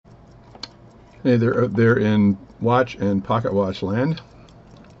Hey, they're in watch and pocket watch land.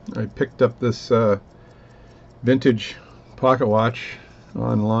 I picked up this vintage pocket watch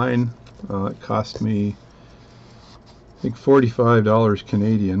online. It cost me, I think, $45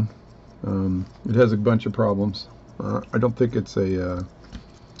 Canadian. It has a bunch of problems. I don't think it's a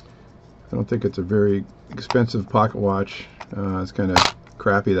very expensive pocket watch. It's kind of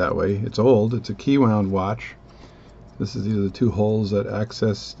crappy that way. It's old. It's a key wound watch. These are the two holes that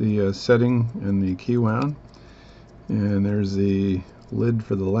access the setting and the key wound. And there's the lid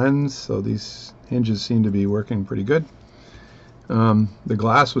for the lens. So these hinges seem to be working pretty good. The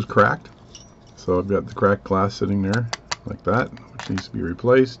glass was cracked. So I've got the cracked glass sitting there like that, which needs to be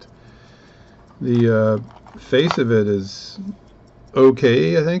replaced. The face of it is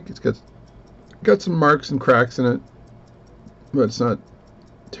okay, I think. It's got some marks and cracks in it, but it's not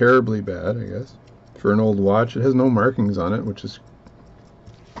terribly bad, I guess. For an old watch, it has no markings on it, which is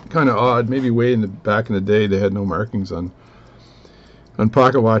kind of odd. Maybe way back in the day they had no markings on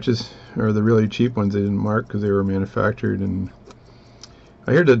pocket watches, or the really cheap ones they didn't mark because they were manufactured. And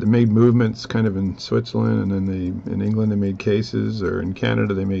I heard that they made movements kind of in Switzerland, and then in England they made cases, or in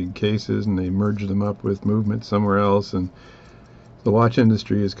Canada they made cases and they merged them up with movements somewhere else. And the watch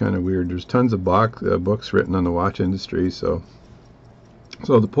industry is kind of weird. There's tons of books written on the watch industry. So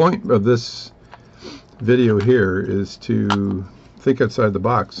the point of this video here is to think outside the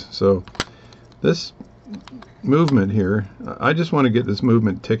box. So this movement here, I just want to get this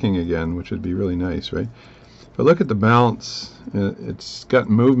movement ticking again, which would be really nice, right? But look at the balance. It's got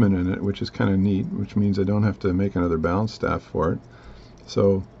movement in it, which is kind of neat, which means I don't have to make another balance staff for it.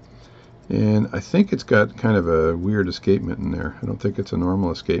 So, and I think it's got kind of a weird escapement in there. I don't think it's a normal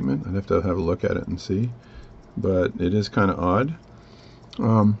escapement. I'd have to have a look at it and see, but it is kind of odd.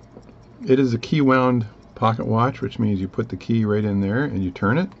 It is a key wound pocket watch, which means you put the key right in there and you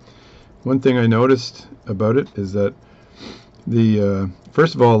turn it. One thing I noticed about it is that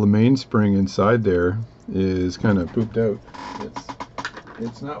first of all, the mainspring inside there is kind of pooped out.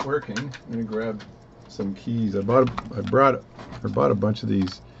 It's not working. I'm gonna grab some keys. I bought a bunch of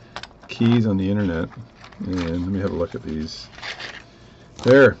these keys on the internet, and let me have a look at these.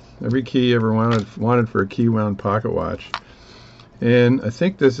 There, every key I ever wanted for a key wound pocket watch. And I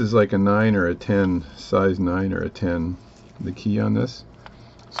think this is like a 9 or a 10, size 9 or a 10, the key on this.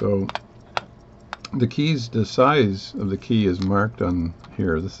 So the size of the key is marked on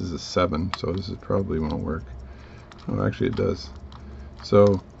here. This is a 7, so this probably won't work. Oh, actually it does.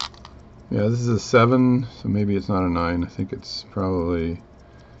 So yeah, this is a 7, so maybe it's not a 9. I think it's probably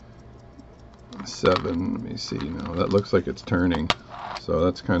 7. Let me see now. That looks like it's turning, so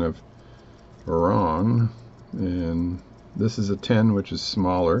that's kind of wrong. And this is a 10, which is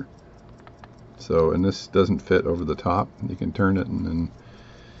smaller. So, and this doesn't fit over the top. You can turn it, and then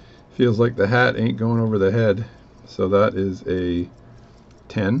feels like the hat ain't going over the head. So that is a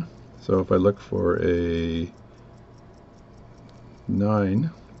 10. So if I look for a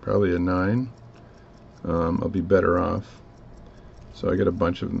 9, probably a 9, I'll be better off. So I get a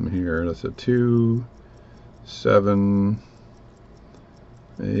bunch of them here. That's a 2, 7,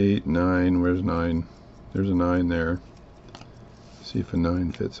 8, 9. Where's 9? There's a 9 there. See if a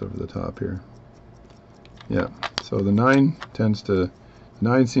 9 fits over the top here. Yeah, so the 9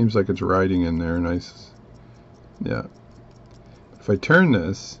 seems like it's riding in there nice. Yeah. If I turn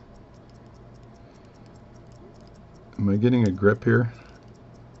this, am I getting a grip here?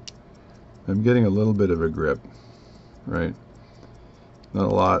 I'm getting a little bit of a grip, right? Not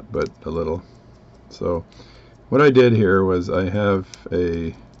a lot, but a little. So what I did here was I'm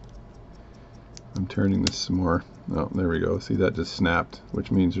turning this some more. Oh, there we go. See, that just snapped,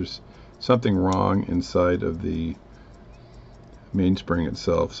 which means there's something wrong inside of the mainspring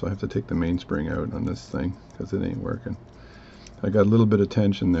itself. So I have to take the mainspring out on this thing because it ain't working. I got a little bit of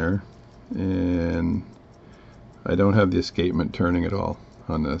tension there, and I don't have the escapement turning at all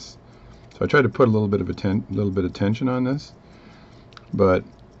on this. So I tried to put a little bit of tension on this, but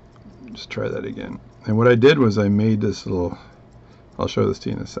just try that again. And what I did was I made this little, I'll show this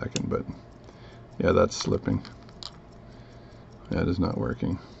to you in a second, but yeah, that's slipping. That is not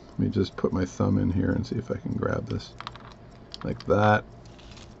working. Let me just put my thumb in here and see if I can grab this like that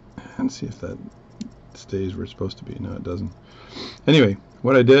and see if that stays where it's supposed to be. No, it doesn't. Anyway,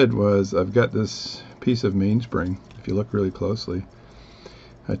 what I did was I've got this piece of mainspring. If you look really closely,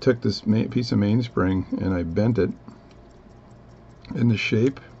 I took this piece of mainspring and I bent it into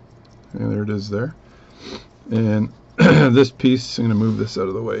shape, and there it is there. And this piece, I'm going to move this out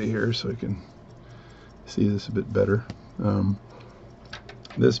of the way here so I can see this a bit better.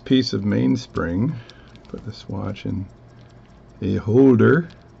 This piece of mainspring, put this watch in a holder,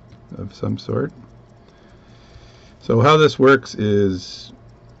 of some sort. So how this works is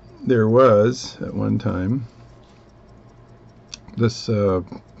there was at one time this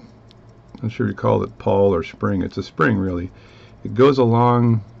I'm not sure you call it pawl or spring. It's a spring really. It goes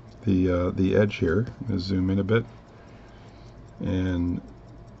along the edge here. I'm going to zoom in a bit and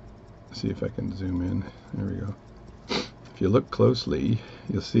see if I can zoom in. There we go. If you look closely,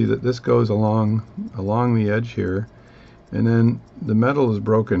 you'll see that this goes along the edge here, and then the metal is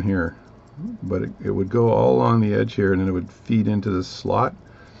broken here, but it would go all along the edge here, and then it would feed into this slot.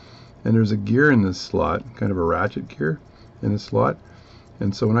 And there's a gear in this slot, kind of a ratchet gear in this slot.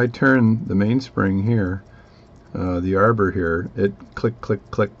 And so when I turn the mainspring here, the arbor here, it click, click,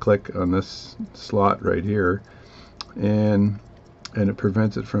 click, click on this slot right here, and it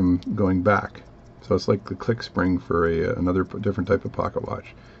prevents it from going back. So it's like the click spring for another different type of pocket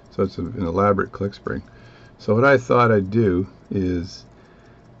watch. So it's an elaborate click spring. So what I thought I'd do is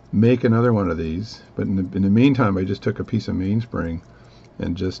make another one of these, but in the meantime I just took a piece of mainspring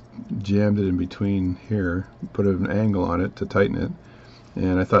and just jammed it in between here, put an angle on it to tighten it,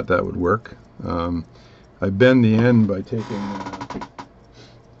 and I thought that would work. I bend the end by taking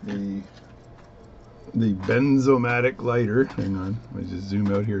the Benzomatic lighter. Hang on, let me just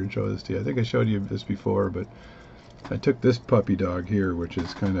zoom out here and show this to you. I think I showed you this before, but I took this puppy dog here, which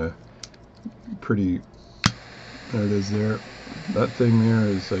is kind of pretty. There it is there. That thing there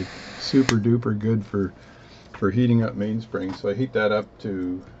is like super duper good for heating up mainspring. So I heat that up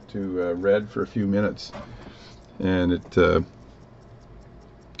to red for a few minutes, and it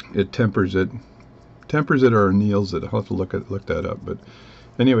tempers it or anneals it. I'll have to look that up. But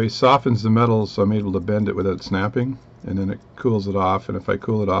anyway, softens the metal, so I'm able to bend it without snapping, and then it cools it off. And if I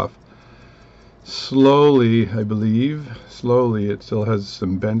cool it off slowly, I believe slowly, it still has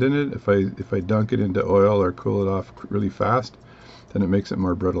some bend in it. If I dunk it into oil or cool it off really fast, then it makes it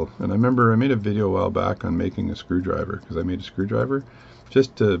more brittle. And I remember I made a video a while back on making a screwdriver, because I made a screwdriver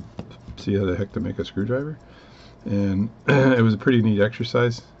just to see how the heck to make a screwdriver, and it was a pretty neat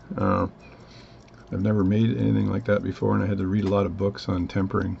exercise. I've never made anything like that before, and I had to read a lot of books on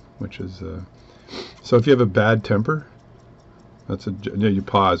tempering, which is so if you have a bad temper, that's you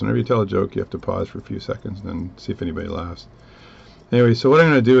pause. Whenever you tell a joke, you have to pause for a few seconds and then see if anybody laughs. Anyway, so what I'm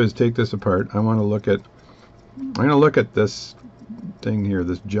going to do is take this apart. I'm going to look at this thing here,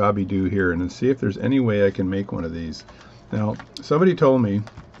 this jobby-do here, and then see if there's any way I can make one of these. Now, somebody told me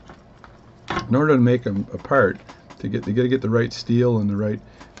in order to make a part, you got to get the right steel and the right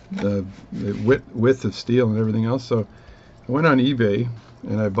the width of steel and everything else. So I went on eBay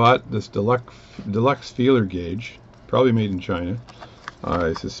and I bought this deluxe feeler gauge, probably made in China,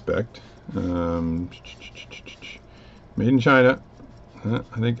 I suspect. Made in China.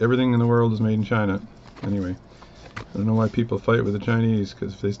 I think everything in the world is made in China. Anyway, I don't know why people fight with the Chinese,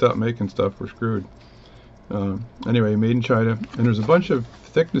 because if they stop making stuff, we're screwed. Anyway, made in China, and there's a bunch of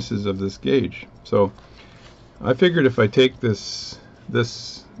thicknesses of this gauge. So I figured if I take this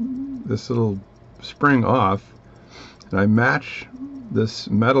little spring off and I match this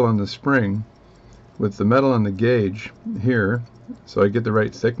metal on the spring with the metal on the gauge here, so I get the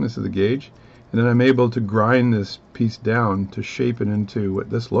right thickness of the gauge, and then I'm able to grind this piece down to shape it into what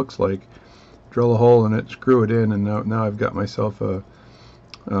this looks like, drill a hole in it, screw it in, and now I've got myself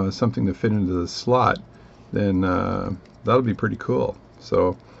something to fit into the slot, then that'll be pretty cool.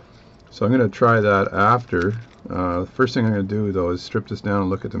 So I'm going to try that after. The first thing I'm going to do, though, is strip this down and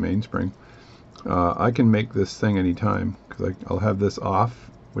look at the mainspring. I can make this thing anytime, because I'll have this off,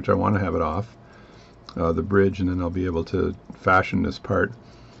 which I want to have it off, the bridge, and then I'll be able to fashion this part.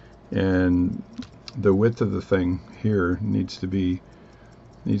 And the width of the thing here needs to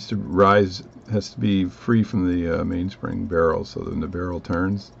rise, has to be free from the mainspring barrel, so then the barrel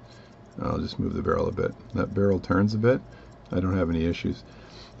turns. I'll just move the barrel a bit. That barrel turns a bit. I don't have any issues.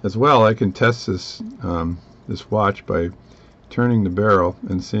 As well, I can test this watch by turning the barrel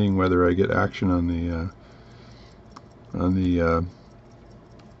and seeing whether I get action on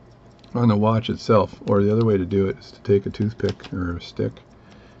the watch itself. Or the other way to do it is to take a toothpick or a stick,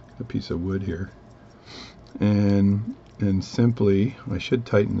 a piece of wood here, and simply, I should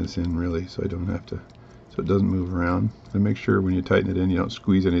tighten this in really, so I don't have to, so it doesn't move around. And make sure when you tighten it in, you don't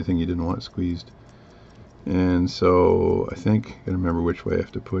squeeze anything you didn't want squeezed. And so I think I gotta remember which way I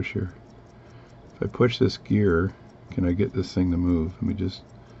have to push here. If I push this gear, can I get this thing to move? Let me just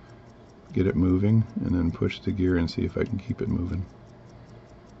get it moving and then push the gear and see if I can keep it moving.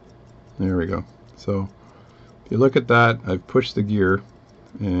 There we go. So if you look at that, I've pushed the gear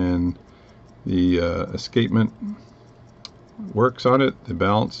and the escapement works on it, the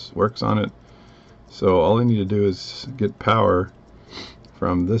balance works on it. So all I need to do is get power. If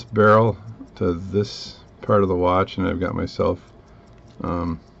from this barrel to this part of the watch, and I've got myself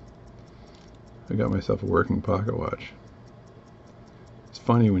a working pocket watch. It's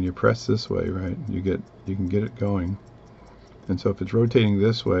funny when you press this way, right? You can get it going. And so if it's rotating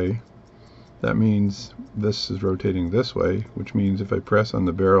this way, that means this is rotating this way, which means if I press on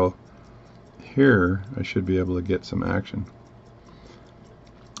the barrel here, I should be able to get some action,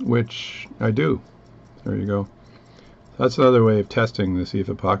 which I do. There you go. That's another way of testing to see if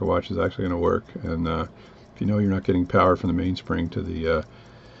the pocket watch is actually going to work. And if you know you're not getting power from the mainspring to the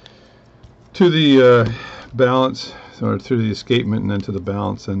balance, or through the escapement and then to the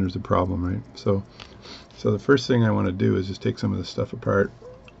balance, then there's a problem, right? So the first thing I want to do is just take some of this stuff apart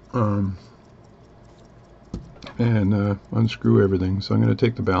and unscrew everything. So I'm going to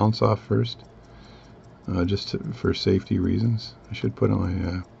take the balance off first, for safety reasons. I should put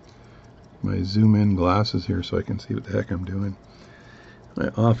on my zoom in glasses here so I can see what the heck I'm doing. I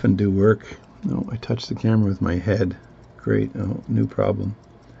often do work. No, I touch the camera with my head. Great. Oh, new problem.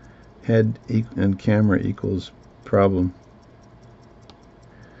 Head and camera equals problem.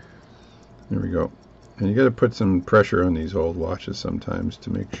 There we go. And you got to put some pressure on these old watches sometimes to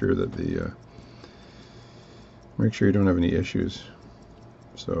make sure that make sure you don't have any issues.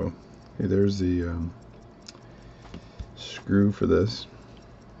 So okay, there's the screw for this,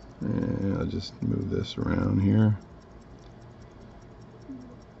 and I'll just move this around here.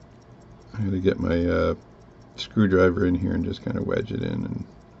 I'm going to get my screwdriver in here and just kind of wedge it in and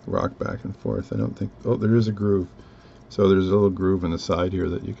rock back and forth. I don't think, oh, there is a groove. So there's a little groove in the side here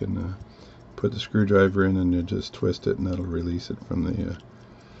that you can put the screwdriver in, and you just twist it, and that'll release it from the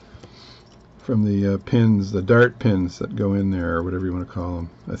pins, the dart pins that go in there, or whatever you want to call them.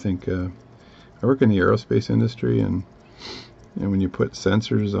 I think I work in the aerospace industry, and when you put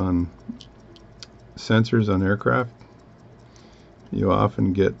sensors on aircraft, you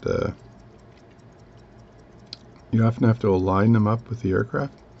often have to align them up with the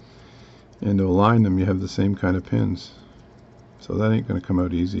aircraft, and to align them you have the same kind of pins, so that ain't going to come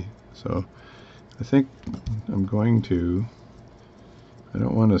out easy. So I think I'm going to, I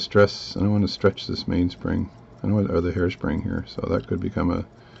don't want to stretch this mainspring, or the hairspring here, so that could become a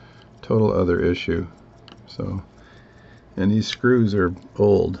total other issue. So, and these screws are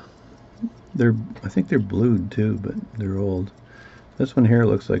old. I think they're blued too, but they're old. This one here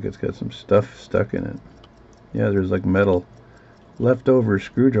looks like it's got some stuff stuck in it. Yeah, there's like metal leftover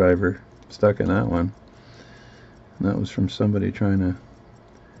screwdriver stuck in that one. And that was from somebody trying to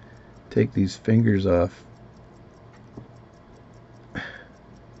take these fingers off.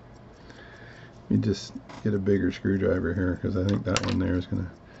 You just get a bigger screwdriver here, because I think that one there is going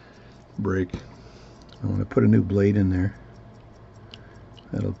to break. I want to put a new blade in there.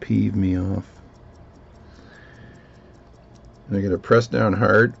 That'll peeve me off. And I got to press down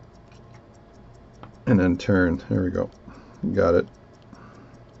hard and then turn. There we go. Got it.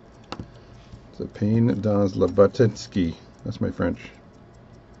 It's a pain dans la Batetsky. That's my French.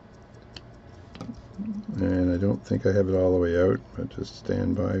 And I don't think I have it all the way out, but just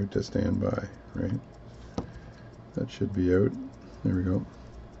stand by to stand by, right? That should be out. There we go.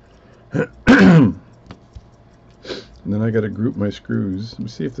 And then I got to group my screws. Let me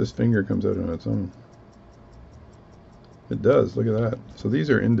see if this finger comes out on its own. It does. Look at that. So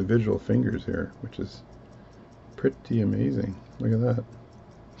these are individual fingers here, which is pretty amazing. Look at that.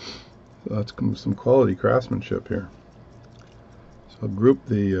 So that's some quality craftsmanship here. So I'll group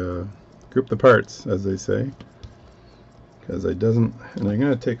the parts, as they say, because I doesn't. And I'm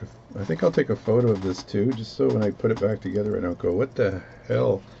gonna take I think I'll take a photo of this too, just so when I put it back together, I don't go, what the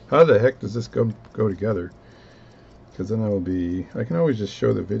hell? How the heck does this go together? Because then I can always just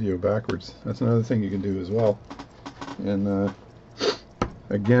show the video backwards. That's another thing you can do as well. And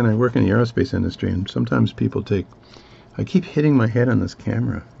again, I work in the aerospace industry, and sometimes people I keep hitting my head on this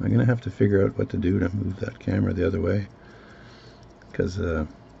camera. I'm going to have to figure out what to do to move that camera the other way, because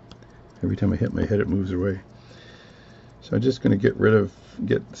every time I hit my head, it moves away. So I'm just going to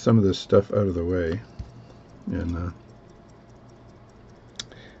get some of this stuff out of the way, and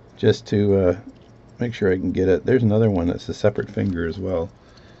just to make sure I can get it. There's another one that's a separate finger as well,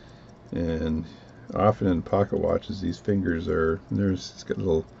 and often in pocket watches, these fingers it's got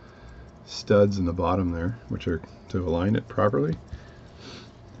little studs in the bottom there, which are to align it properly.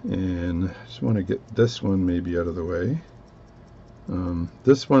 And I just want to get this one maybe out of the way.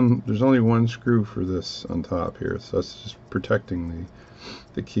 This one, there's only one screw for this on top here, so that's just protecting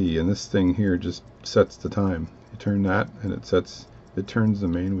the key. And this thing here just sets the time. You turn that, and it turns the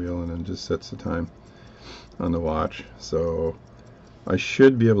main wheel, and then just sets the time on the watch. So I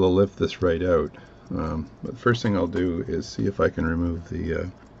should be able to lift this right out. But the first thing I'll do is see if I can remove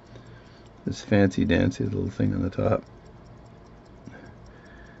the this fancy dancy little thing on the top.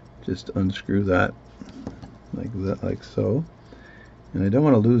 Just unscrew that like so. And I don't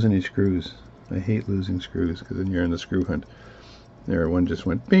want to lose any screws. I hate losing screws because then you're in the screw hunt. There, one just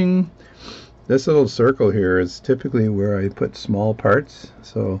went bing. This little circle here is typically where I put small parts.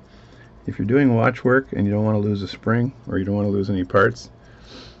 So if you're doing watch work and you don't want to lose a spring or you don't want to lose any parts,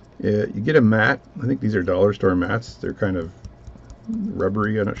 you get a mat. I think these are dollar store mats. They're kind of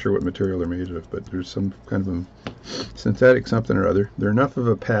rubbery. I'm not sure what material they're made of, but there's some kind of a synthetic something or other. They're enough of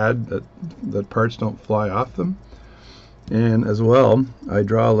a pad that parts don't fly off them. And as well, I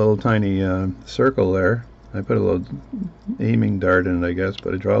draw a little tiny circle there. I put a little aiming dart in it, I guess,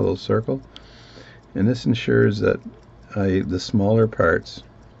 but I draw a little circle. And this ensures that the smaller parts,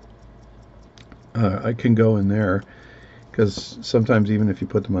 I can go in there, because sometimes even if you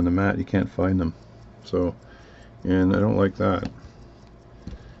put them on the mat, you can't find them. So, and I don't like that.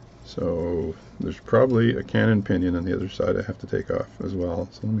 So there's probably a cannon pinion on the other side I have to take off as well.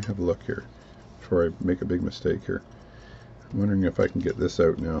 So let me have a look here before I make a big mistake here. I'm wondering if I can get this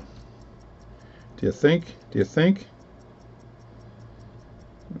out now. Do you think?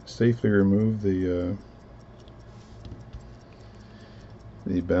 Safely remove the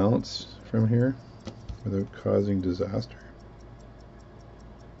balance from here without causing disaster?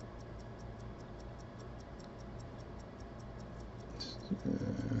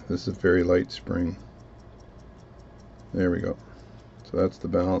 This is a very light spring. There we go. So that's the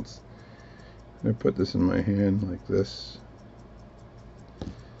balance. I'm going to put this in my hand like this,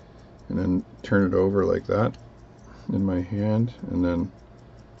 and then turn it over like that in my hand, and then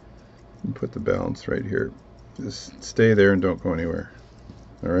put the balance right here. Just stay there and don't go anywhere.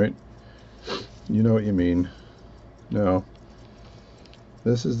 Alright? You know what you mean. Now,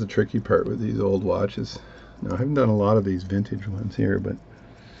 this is the tricky part with these old watches. Now, I haven't done a lot of these vintage ones here, but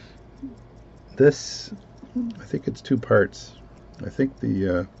this, I think it's two parts. I think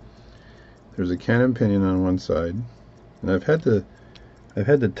there's a cannon pinion on one side, and I've had to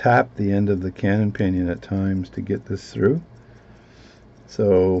tap the end of the cannon pinion at times to get this through.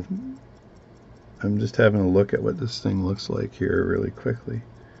 So I'm just having a look at what this thing looks like here really quickly,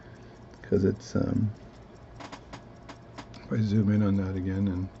 because it's if I zoom in on that again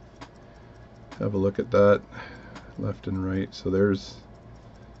and have a look at that left and right. So there's,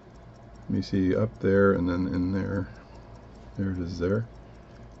 let me see, up there and then in there. There it is there.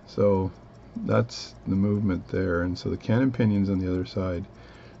 So that's the movement there, and so the cannon pinion's on the other side.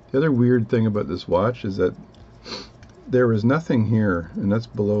 The other weird thing about this watch is that there is nothing here, and that's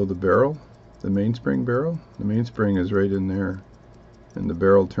below the barrel, the mainspring barrel. The mainspring is right in there, and the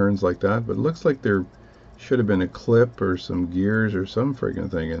barrel turns like that, but it looks like there should have been a clip or some gears or some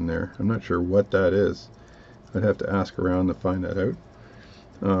friggin' thing in there. I'm not sure what that is. I'd have to ask around to find that out.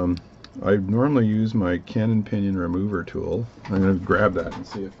 I normally use my cannon pinion remover tool. I'm going to grab that and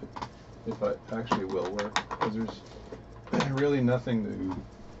see if it actually will work, because there's really nothing to.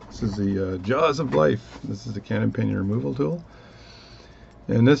 This is the jaws of life. This is the cannon pinion removal tool,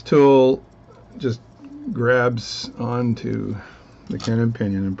 and this tool just grabs onto the cannon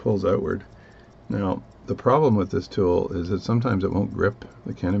pinion and pulls outward. Now, the problem with this tool is that sometimes it won't grip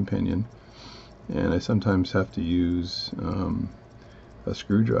the cannon pinion, and I sometimes have to use a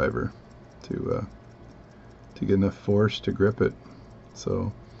screwdriver to get enough force to grip it.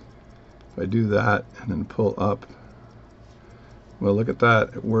 So if I do that and then pull up, well, look at that,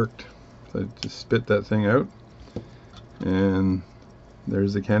 it worked. So I just spit that thing out, and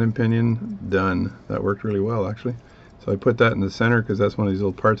there's the cannon pinion done. That worked really well, actually. So I put that in the center because that's one of these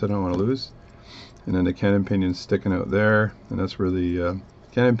little parts I don't want to lose. And then the cannon pinion's sticking out there, and that's where the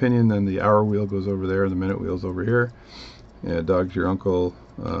cannon pinion, then the hour wheel goes over there, and the minute wheel's over here. Yeah, dog's your uncle,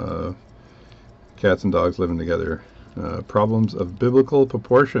 cats and dogs living together. Problems of biblical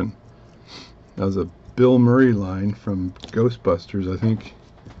proportion. That was a Bill Murray line from Ghostbusters, I think.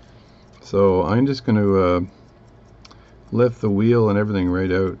 So I'm just going to lift the wheel and everything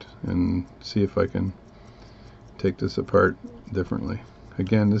right out and see if I can take this apart differently.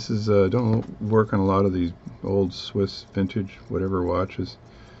 Again, this is don't work on a lot of these old Swiss vintage whatever watches.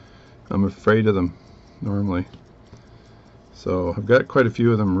 I'm afraid of them normally. So I've got quite a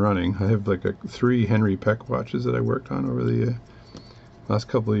few of them running. I have like 3 Henry Peck watches that I worked on over the last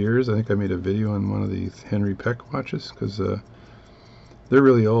couple of years. I think I made a video on one of these Henry Peck watches because they're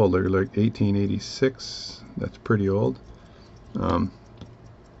really old. They're like 1886. That's pretty old.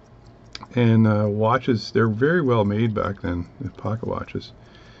 Watches, they're very well made back then, the pocket watches.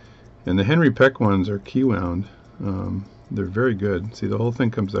 And the Henry Peck ones are key wound. They're very good. See, the whole thing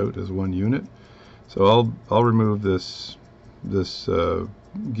comes out as one unit. So I'll remove this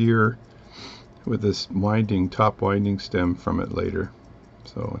gear with this top winding stem from it later.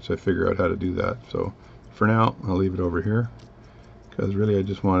 So once I figure out how to do that. So for now, I'll leave it over here, because really I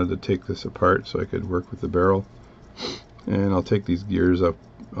just wanted to take this apart so I could work with the barrel. And I'll take these gears out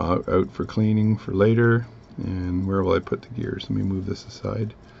for cleaning for later. And where will I put the gears? Let me move this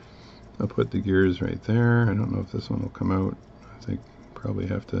aside. I'll put the gears right there. I don't know if this one will come out. I think probably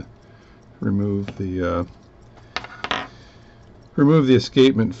have to remove the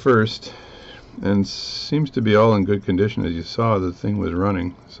escapement first. And seems to be all in good condition. As you saw, the thing was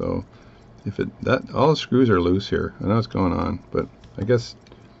running. So if all the screws are loose here. I know what's going on, but I guess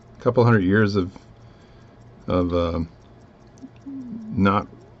a couple hundred years of not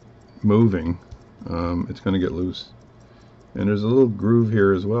moving, it's going to get loose. And there's a little groove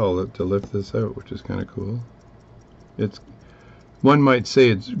here as well to lift this out, which is kind of cool. One might say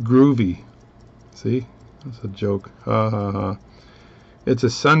it's groovy. See, that's a joke. Ha ha ha. It's a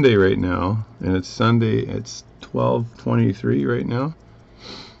Sunday right now, and it's 12:23 right now,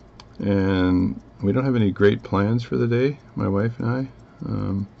 and we don't have any great plans for the day, my wife and I.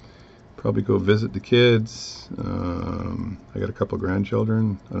 Probably go visit the kids. I got a couple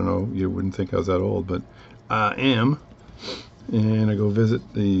grandchildren. I don't know, you wouldn't think I was that old, but I am. And I go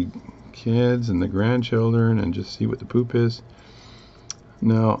visit the kids and the grandchildren and just see what the poop is.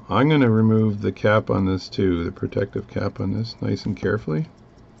 Now I'm going to remove the cap on this too, the protective cap on this, nice and carefully.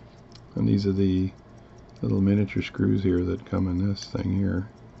 And these are the little miniature screws here that come in this thing here.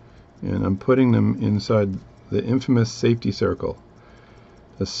 And I'm putting them inside the infamous safety circle.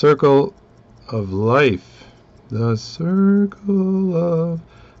 The circle of life. The circle of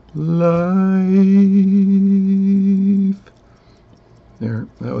life. There,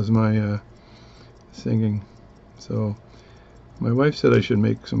 that was my singing. So my wife said I should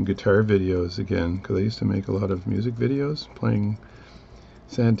make some guitar videos again, because I used to make a lot of music videos playing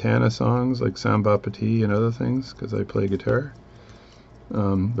Santana songs like Samba Petit and other things, because I play guitar.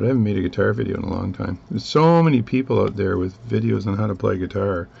 But I haven't made a guitar video in a long time. There's so many people out there with videos on how to play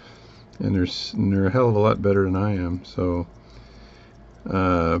guitar, and they're a hell of a lot better than I am. So,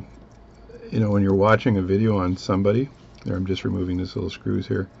 you know, when you're watching a video on somebody, there, I'm just removing these little screws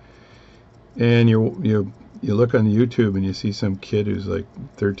here, and you look on YouTube and you see some kid who's like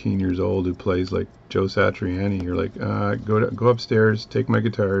 13 years old who plays like Joe Satriani. You're like, go upstairs, take my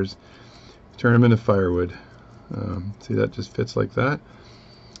guitars, turn them into firewood. See, that just fits like that.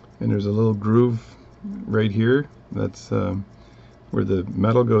 And there's a little groove right here. That's where the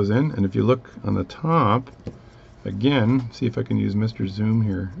metal goes in. And if you look on the top, again, see if I can use Mr. Zoom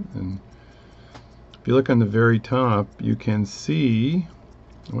here. And if you look on the very top, you can see,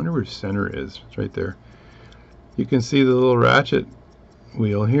 I wonder where center is. It's right there. You can see the little ratchet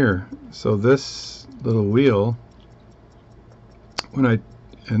wheel here. So this little wheel, and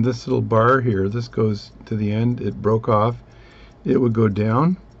this little bar here, this goes to the end, it broke off, it would go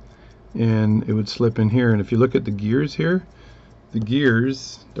down and it would slip in here. And if you look at the gears here, the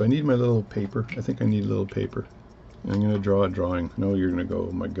gears, do I need my little paper? I think I need a little paper. I'm going to draw a drawing. I know you're going to go,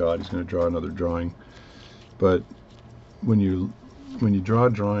 oh my god, he's going to draw another drawing. But when you draw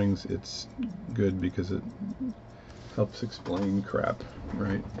drawings, it's good because it helps explain crap,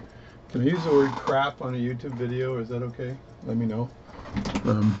 right? Can I use the word crap on a YouTube video? Is that okay? Let me know.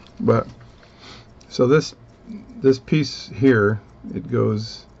 But so this piece here, it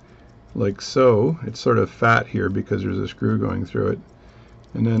goes like so. It's sort of fat here because there's a screw going through it,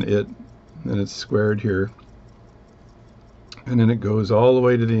 and then it's squared here, and then it goes all the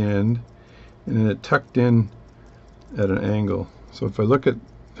way to the end, and then it tucked in at an angle. So if I look at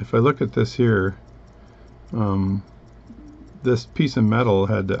this here, this piece of metal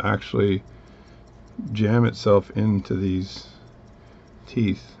had to actually jam itself into these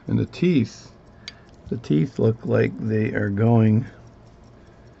teeth, and the teeth look like they are going,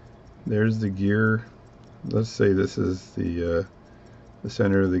 there's the gear, let's say this is the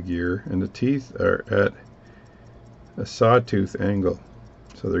center of the gear, and the teeth are at a sawtooth angle,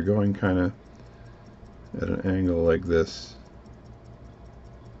 so they're going kind of at an angle like this.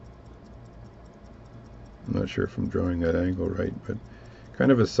 I'm not sure if I'm drawing that angle right, but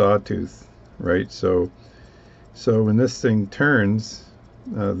kind of a sawtooth, right? So when this thing turns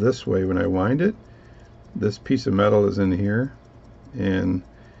this way, when I wind it, this piece of metal is in here, and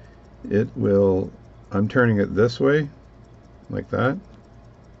it will, I'm turning it this way, like that.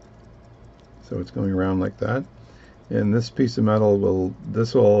 So it's going around like that. And this piece of metal will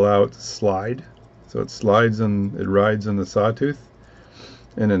allow it to slide. So it slides and it rides on the sawtooth,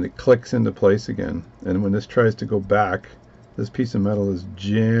 and then it clicks into place again. And when this tries to go back, this piece of metal is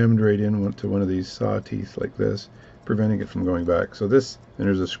jammed right into one of these saw teeth like this, preventing it from going back. So this, and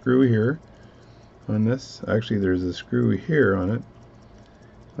there's a screw here on this. Actually, there's a screw here on it,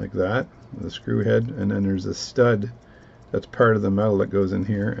 like that, the screw head, and then there's a stud that's part of the metal that goes in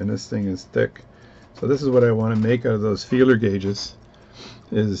here, and this thing is thick. So this is what I want to make out of those feeler gauges,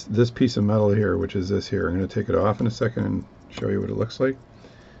 is this piece of metal here, which is this here. I'm going to take it off in a second and show you what it looks like.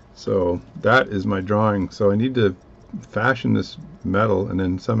 So that is my drawing. So I need to fashion this metal and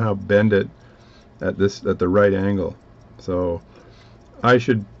then somehow bend it at the right angle. So I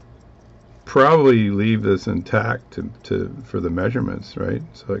should probably leave this intact for the measurements, right?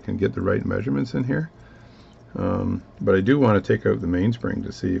 So I can get the right measurements in here. But I do want to take out the mainspring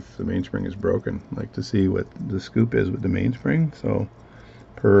to see if the mainspring is broken, like to see what the scoop is with the mainspring. So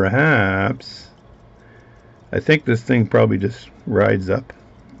perhaps, I think this thing probably just rides up,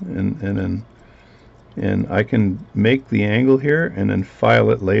 and I can make the angle here and then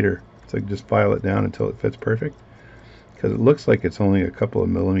file it later. So I can just file it down until it fits perfect, because it looks like it's only a couple of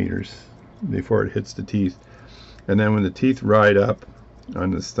millimeters before it hits the teeth. And then when the teeth ride up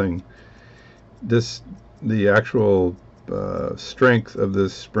on this thing, the actual strength of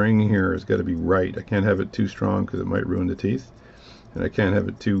this spring here has got to be right. I can't have it too strong because it might ruin the teeth, and I can't have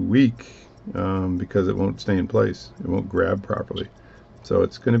it too weak because it won't stay in place. It won't grab properly. So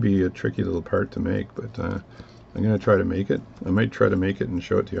it's going to be a tricky little part to make, but I'm going to try to make it. I might try to make it and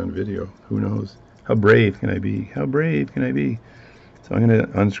show it to you on video. Who knows? How brave can I be? How brave can I be? So I'm going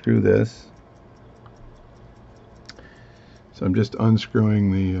to unscrew this. So I'm just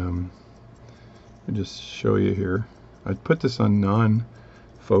unscrewing the I'll just show you here. I put this on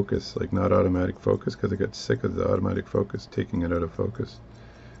non-focus, like not automatic focus, because I got sick of the automatic focus taking it out of focus.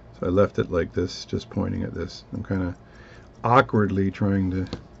 So I left it like this, just pointing at this. I'm kind of awkwardly trying to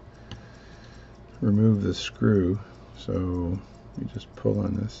remove the screw. So you just pull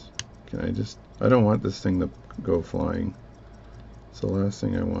on this. I don't want this thing to go flying. It's the last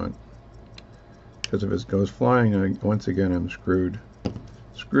thing I want. Because if it goes flying, once again, I'm screwed.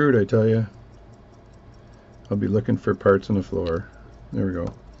 Screwed, I tell you. I'll be looking for parts on the floor. There we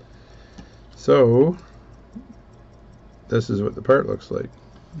go. So this is what the part looks like.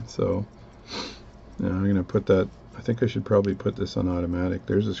 So now I'm going to put that, I think I should probably put this on automatic.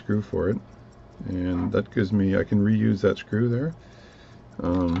 There's a screw for it, and that gives me, I can reuse that screw there.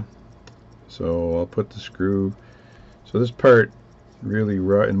 So I'll put the screw, so this part really,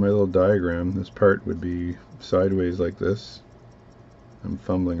 in my little diagram, this part would be sideways like this. I'm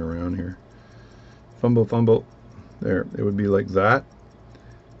fumbling around here. Fumble. There, it would be like that,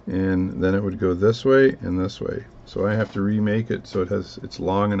 and then it would go this way and this way. So I have to remake it so it's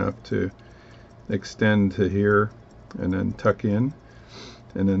long enough to extend to here and then tuck in,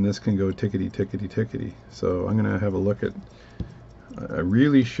 and then this can go tickety. So I'm gonna have a look at, I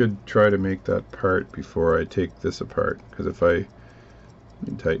really should try to make that part before I take this apart, because if let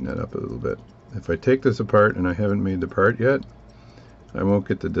me tighten that up a little bit. If I take this apart and I haven't made the part yet, I won't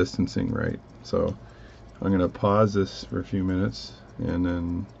get the distancing right. So I'm going to pause this for a few minutes and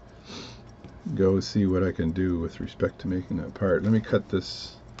then go see what I can do with respect to making that part. Let me cut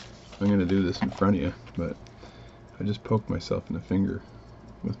this. I'm going to do this in front of you, but I just poked myself in the finger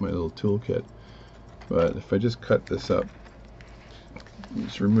with my little toolkit. But if I just cut this up,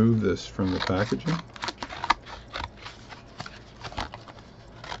 just remove this from the packaging.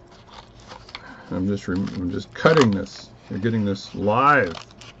 I'm just cutting this. You're getting this live.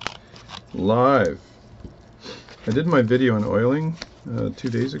 I did my video on oiling 2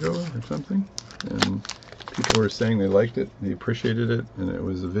 days ago or something, and people were saying they liked it, they appreciated it, and it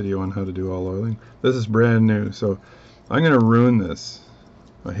was a video on how to do all oiling. This is brand new, so I'm going to ruin this.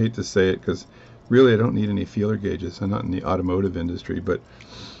 I hate to say it, because really I don't need any feeler gauges. I'm not in the automotive industry, but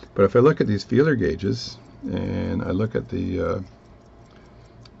if I look at these feeler gauges and I look at the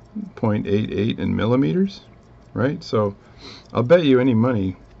 0.88 in millimeters, right? So I'll bet you any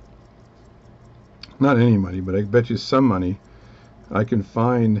money, not any money, but I bet you some money, I can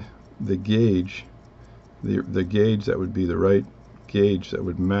find the gauge, the gauge that would be the right gauge that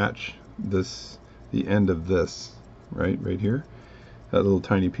would match this, the end of this, right here, that little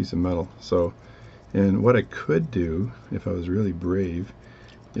tiny piece of metal. So, and what I could do, if I was really brave,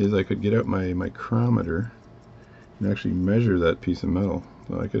 is I could get out my micrometer and actually measure that piece of metal.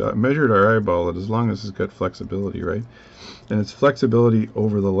 So I could measure it or eyeball it, as long as it's got flexibility, right? And it's flexibility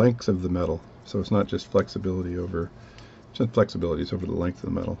over the length of the metal. So it's not just flexibility over, it's not flexibility, it's over the length of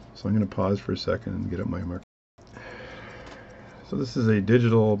the metal. So I'm going to pause for a second and get up my micrometer. So this is a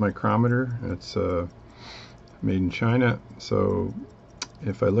digital micrometer. It's made in China. So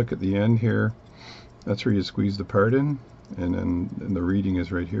if I look at the end here, that's where you squeeze the part in, and then the reading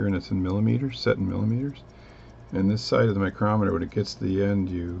is right here, and it's in millimeters, set in millimeters. And this side of the micrometer, when it gets to the end,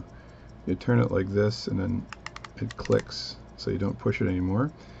 you turn it like this, and then it clicks, so you don't push it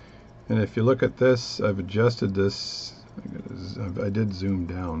anymore. And if you look at this, I've adjusted this. I did zoom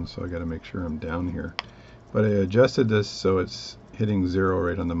down, so I got to make sure I'm down here. But I adjusted this so it's hitting 0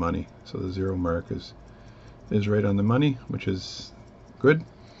 right on the money. So the 0 mark is right on the money, which is good.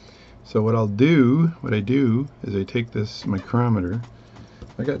 So what I do is I take this micrometer.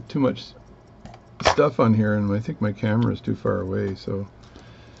 I got too much stuff on here, and I think my camera is too far away, so,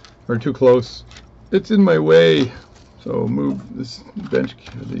 or too close. It's in my way. So move this bench,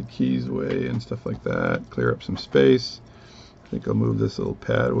 the keys away and stuff like that. Clear up some space. I think I'll move this little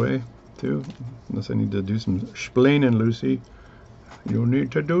pad away too, unless I need to do some splaining, Lucy. You need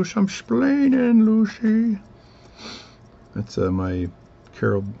to do some splaining, Lucy. That's my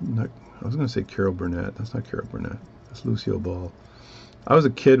Carol. I was going to say Carol Burnett. That's not Carol Burnett. That's Lucille Ball. I was a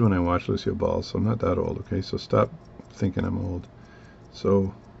kid when I watched Lucille Ball, so I'm not that old. Okay, so stop thinking I'm old.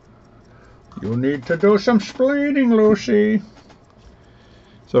 So. You need to do some splaining, Lucy.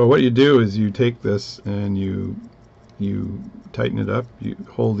 So what you do is you take this and you tighten it up. You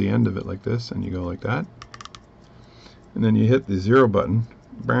hold the end of it like this, and you go like that. And then you hit the 0 button,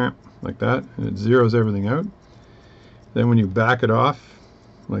 bam, like that, and it zeroes everything out. Then when you back it off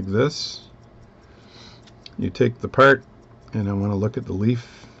like this, you take the part, and I want to look at the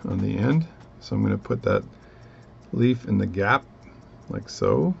leaf on the end. So I'm going to put that leaf in the gap like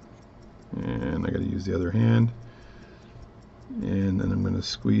so. And I got to use the other hand, and then I'm going to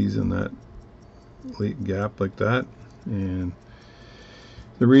squeeze in that gap like that, and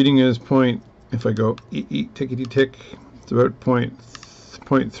the reading is if I go tickety tick, it's about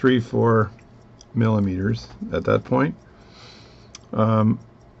 0.34 millimeters at that point.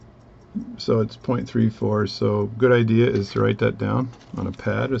 So it's 0.34. So good idea is to write that down on a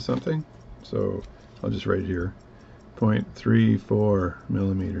pad or something. So I'll just write here. 0.34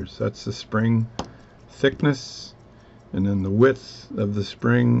 millimeters. That's the spring thickness, and then the width of the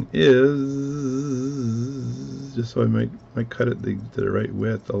spring is, just so I might cut it to the right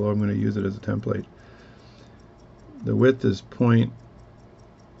width, although I'm going to use it as a template. The width is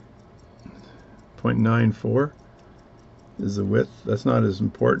 0.94 is the width. That's not as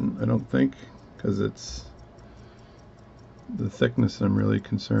important, I don't think, because it's the thickness I'm really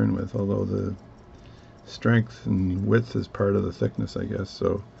concerned with, although the strength and width is part of the thickness, I guess.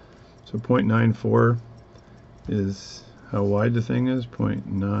 So 0.94 is how wide the thing is,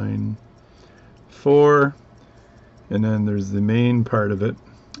 0.94, and then there's the main part of it.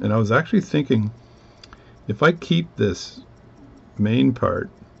 And I was actually thinking, if I keep this main part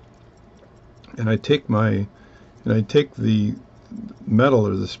and I take the metal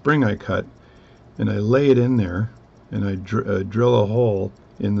or the spring I cut and I lay it in there, and I drill a hole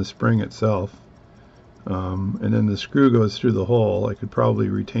in the spring itself, and then the screw goes through the hole, I could probably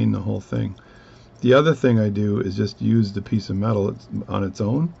retain the whole thing. The other thing I do is just use the piece of metal on its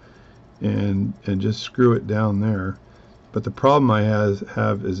own and just screw it down there. But the problem I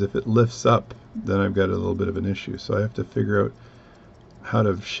have is if it lifts up, then I've got a little bit of an issue. So I have to figure out how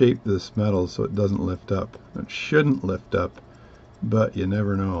to shape this metal so it doesn't lift up. It shouldn't lift up, but you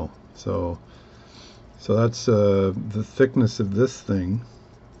never know. So that's the thickness of this thing.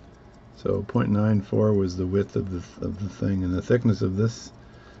 So 0.94 was the width of the thing, and the thickness of this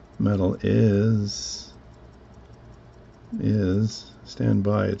metal is, stand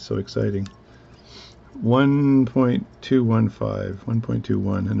by, it's so exciting,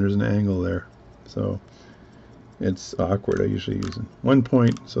 1.215, and there's an angle there, so it's awkward. I usually use it 1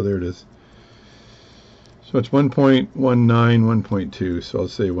 point, so there it is. So it's 1.19, 1.2, so I'll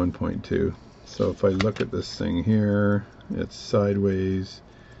say 1.2. So if I look at this thing here, it's sideways.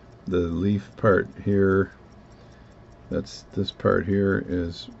 The leaf part here, that's this part here,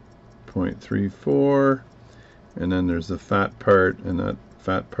 is 0.34, and then there's the fat part, and that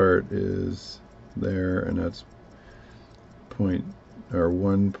fat part is there, and that's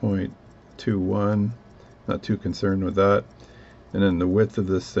 1.21. Not too concerned with that. And then the width of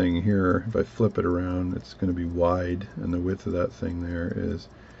this thing here, if I flip it around, it's going to be wide, and the width of that thing there is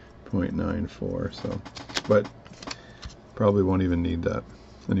 0.94. So, but probably won't even need that.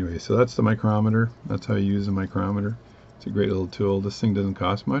 Anyway, so that's the micrometer. That's how you use a micrometer. It's a great little tool. This thing doesn't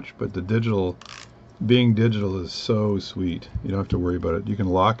cost much, but the digital, being digital, is so sweet. You don't have to worry about it. You can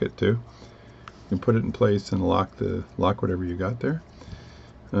lock it too. You can put it in place and lock whatever you got there,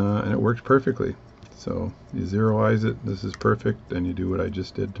 and it works perfectly. So you zeroize it. This is perfect, and you do what I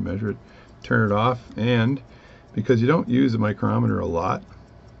just did to measure it. Turn it off, and because you don't use a micrometer a lot,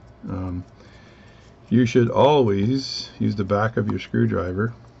 You should always use the back of your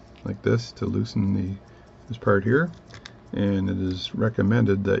screwdriver like this to loosen this part here, and it is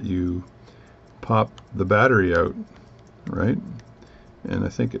recommended that you pop the battery out, right? And I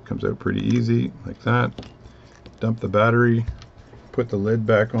think it comes out pretty easy like that. Dump the battery, put the lid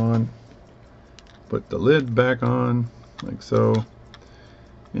back on, put the lid back on like so,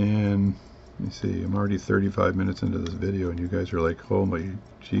 and let me see, I'm already 35 minutes into this video and you guys are like, oh my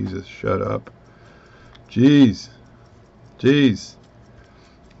Jesus, shut up. Jeez.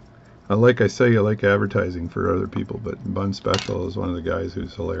 I say, I like advertising for other people, but Bun Special is one of the guys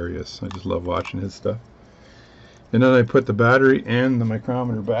who's hilarious. I just love watching his stuff. And then I put the battery and the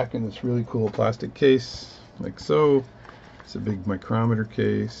micrometer back in this really cool plastic case, like so. It's a big micrometer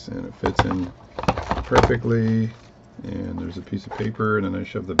case, and it fits in perfectly. And there's a piece of paper, and then I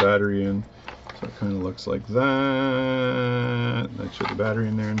shove the battery in. So it kind of looks like that. I shove the battery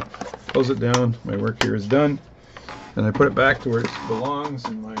in there and close it down. My work here is done. And I put it back to where it belongs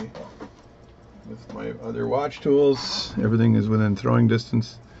in with my other watch tools. Everything is within throwing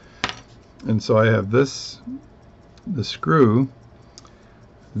distance. And so I have the screw,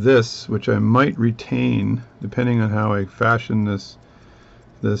 which I might retain depending on how I fashion this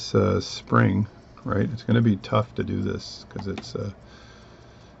spring, right? It's going to be tough to do this because it's let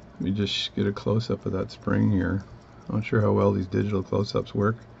me just get a close-up of that spring here. I'm not sure how well these digital close-ups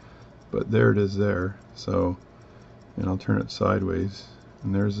work, but there it is there. So, and I'll turn it sideways,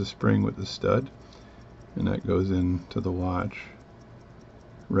 and there's the spring with the stud, and that goes into the watch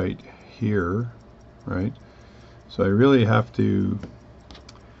right here, right? So I really have to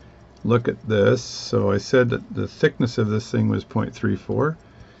look at this. So I said that the thickness of this thing was 0.34,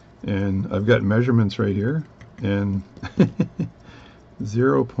 and I've got measurements right here, and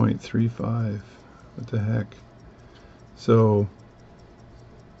 0.35. What the heck? So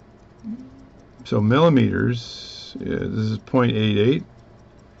millimeters, this is 0.88.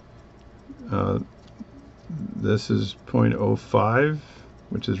 This is 0.05,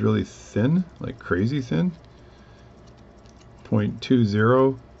 which is really thin, like crazy thin.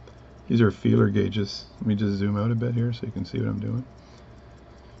 0.20. These are feeler gauges. Let me just zoom out a bit here so you can see what I'm doing.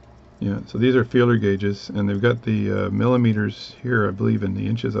 Yeah, so these are feeler gauges, and they've got the millimeters here, I believe, in the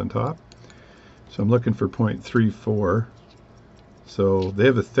inches on top. So I'm looking for 0.34. So they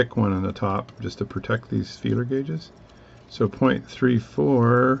have a thick one on the top just to protect these feeler gauges. So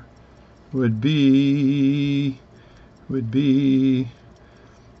 0.34 would be, and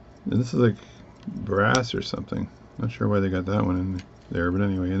this is like brass or something. Not sure why they got that one in there, but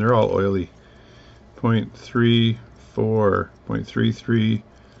anyway, and they're all oily. 0.34, 0.33,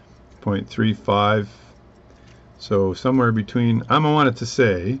 0.35. So somewhere between, I'm gonna want it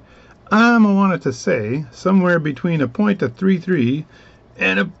to say somewhere between a 0.33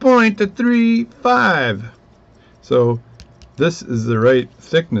 and a 0.35. So this is the right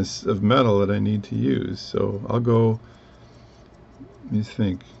thickness of metal that I need to use. So I'll go, let me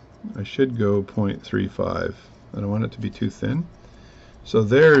think, I should go 0.35. I don't want it to be too thin. So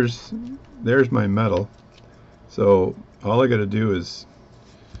there's my metal. So all I got to do is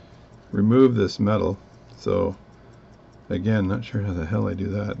remove this metal. So again, not sure how the hell I do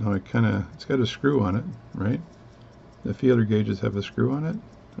that. No, it's got a screw on it, right? The feeler gauges have a screw on it.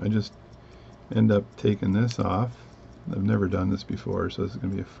 I just end up taking this off. I've never done this before, so this is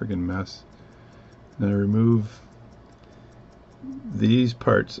going to be a friggin' mess. Then I remove these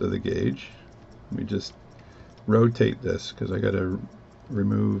parts of the gauge. Let me just rotate this because I got to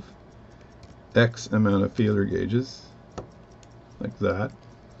remove X amount of feeler gauges like that,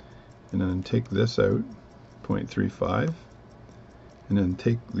 and then take this out, 0.35, and then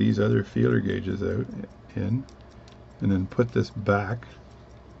take these other feeler gauges out and then put this back,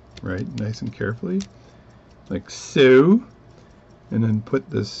 right, nice and carefully like so, and then put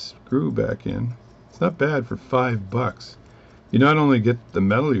this screw back in. It's not bad for $5. You not only get the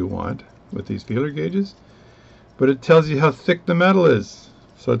metal you want with these feeler gauges, but it tells you how thick the metal is.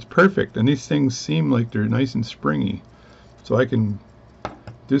 So it's perfect, and these things seem like they're nice and springy. So I can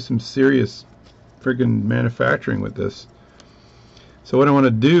do some serious friggin' manufacturing with this. So what I want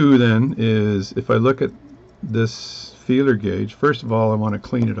to do then is, if I look at this feeler gauge, first of all I want to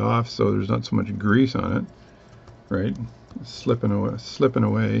clean it off so there's not so much grease on it, right? It's slipping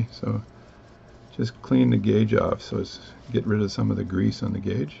away. So just clean the gauge off so it's get rid of some of the grease on the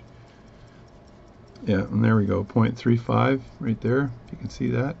gauge. Yeah, and there we go, 0.35 right there. If you can see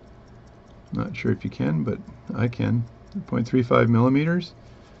that. Not sure if you can, but I can. 0.35 millimeters.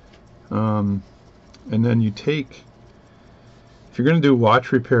 And then you take, if you're going to do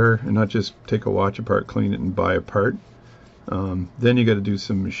watch repair and not just take a watch apart, clean it and buy a part, Then you got to do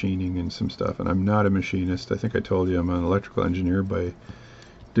some machining and some stuff, and I'm not a machinist. I think I told you I'm an electrical engineer by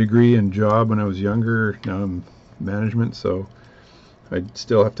degree and job when I was younger. Now I'm management, so I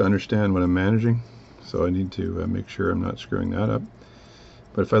still have to understand what I'm managing, so I need to make sure I'm not screwing that up.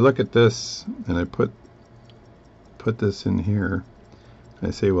 But if I look at this and I put this in here, I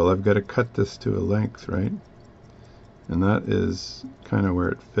say, well, I've got to cut this to a length, right? And that is kind of where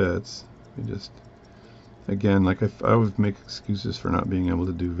it fits. Just again, like I always make excuses for not being able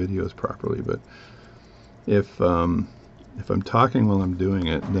to do videos properly, but if I'm talking while I'm doing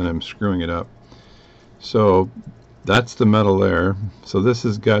it, then I'm screwing it up. So that's the metal there. So this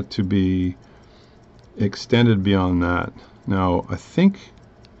has got to be extended beyond that. Now I think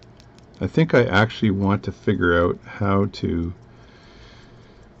I actually want to figure out how to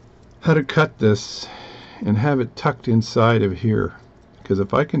cut this and have it tucked inside of here, because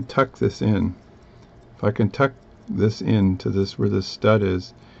if I can tuck this in, if I can tuck this into this where this stud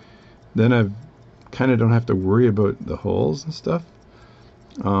is, then I kind of don't have to worry about the holes and stuff.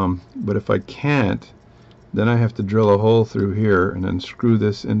 But if I can't, then I have to drill a hole through here and then screw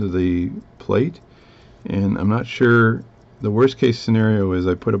this into the plate. And I'm not sure, the worst case scenario is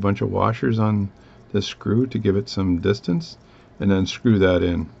I put a bunch of washers on this screw to give it some distance, and then screw that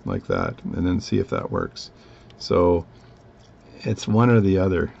in like that, and then see if that works. So it's one or the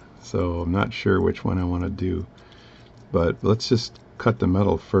other, so I'm not sure which one I want to do, but let's just cut the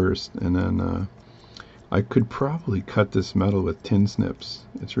metal first, and then I could probably cut this metal with tin snips.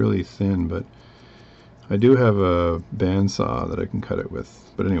 It's really thin, but I do have a bandsaw that I can cut it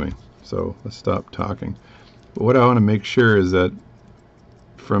with. But anyway, so let's stop talking. But what I want to make sure is that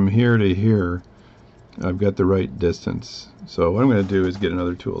from here to here I've got the right distance. So what I'm going to do is get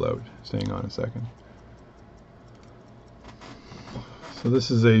another tool out. Hang on a second. So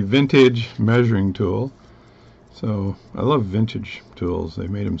this is a vintage measuring tool. So I love vintage tools. They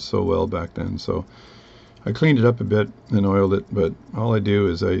made them so well back then. So I cleaned it up a bit and oiled it, but all I do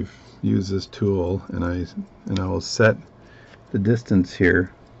is I use this tool and I will set the distance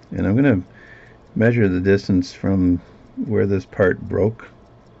here, and I'm going to measure the distance from where this part broke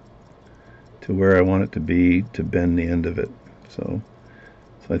to where I want it to be to bend the end of it. So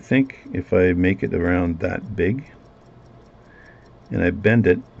I think if I make it around that big and I bend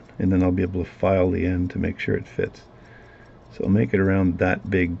it, and then I'll be able to file the end to make sure it fits. So I'll make it around that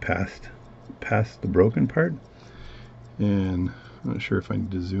big past the broken part. And I'm not sure if I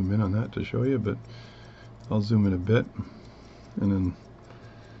need to zoom in on that to show you, but I'll zoom in a bit and then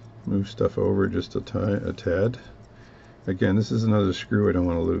move stuff over just a tad. Again, this is another screw I don't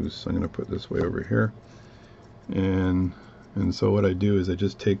want to lose, so I'm going to put this way over here. And so what I do is I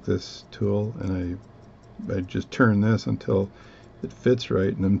just take this tool and I just turn this until it fits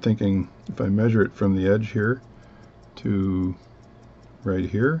right. And I'm thinking if I measure it from the edge here to right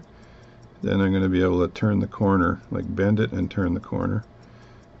here, then I'm going to be able to turn the corner, like bend it and turn the corner.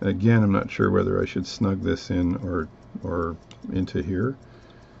 And again, I'm not sure whether I should snug this in or into here.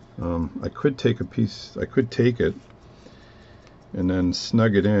 I could take a piece, I could take it and then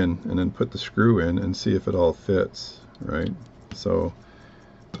snug it in and then put the screw in and see if it all fits, right? So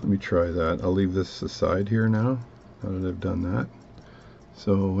let me try that. I'll leave this aside here now that I've done that.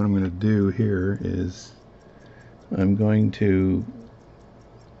 So what I'm going to do here is I'm going to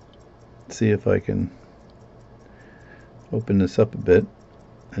see if I can open this up a bit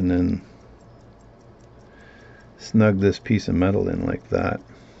and then snug this piece of metal in like that.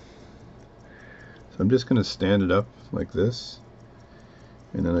 So I'm just going to stand it up like this,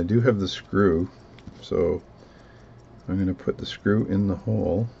 and then I do have the screw, so I'm going to put the screw in the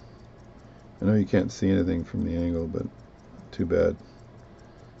hole. I know you can't see anything from the angle, but too bad.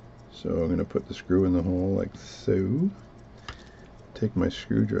 So I'm going to put the screw in the hole like so. Take my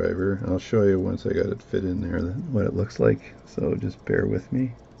screwdriver, and I'll show you once I got it fit in there what it looks like. So just bear with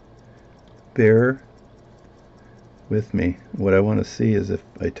me. Bear with me. What I want to see is if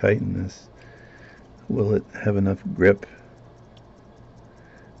I tighten this, will it have enough grip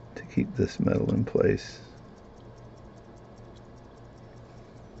to keep this metal in place?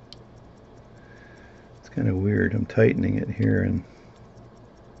 It's kind of weird. I'm tightening it here, and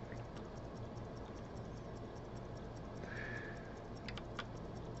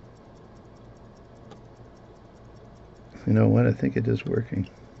you know what? I think it is working.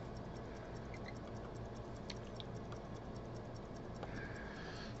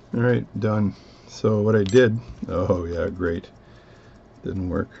 Alright, done. So what I did, oh yeah, great. Didn't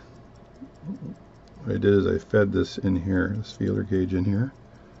work. What I did is I fed this in here, this feeler gauge in here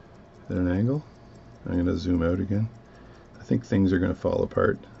at an angle. I'm going to zoom out again. I think things are going to fall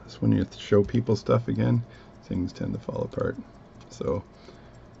apart. That's when you show people stuff again. things tend to fall apart. So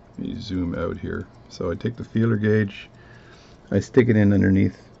let me zoom out here. So I take the feeler gauge, I stick it in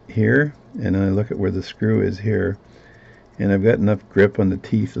underneath here, and I look at where the screw is here, and I've got enough grip on the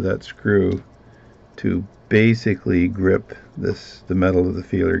teeth of that screw to basically grip the metal of the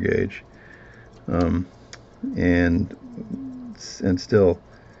feeler gauge, and still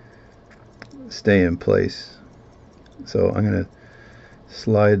stay in place. So I'm going to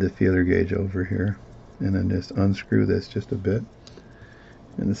slide the feeler gauge over here and then just unscrew this just a bit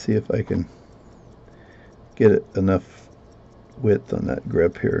and see if I can get it enough width on that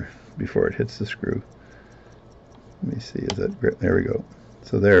grip here before it hits the screw. Let me see, is that grip? There we go.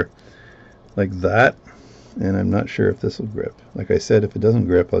 So there, like that, and I'm not sure if this will grip. Like I said, if it doesn't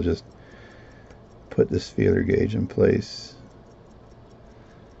grip, I'll just put this feeler gauge in place.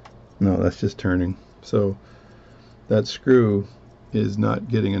 No, that's just turning. So that screw is not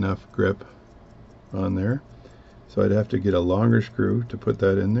getting enough grip on there. So I'd have to get a longer screw to put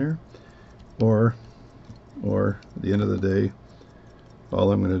that in there. Or at the end of the day,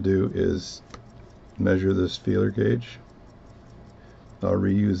 all I'm going to do is measure this feeler gauge. I'll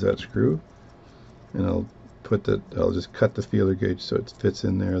reuse that screw, and I'll just cut the feeler gauge so it fits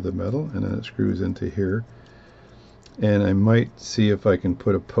in there, the metal, and then it screws into here. And I might see if I can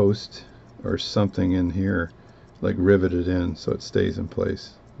put a post or something in here, like rivet it in so it stays in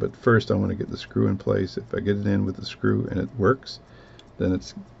place. But first I want to get the screw in place. If I get it in with the screw and it works, then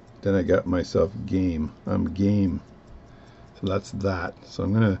I got myself game. I'm game. So that's that. So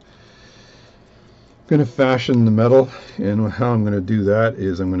I'm gonna fashion the metal, and how I'm gonna do that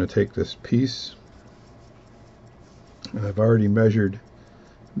is I'm gonna take this piece, and I've already measured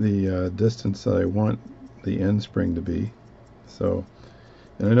the distance that I want the end spring to be. So,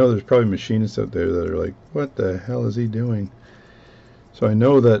 and I know there's probably machinists out there that are like, what the hell is he doing? So I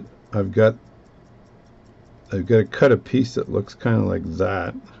know that I've got to cut a piece that looks kind of like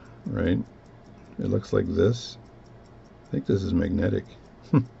that, right? It looks like this. I think this is magnetic.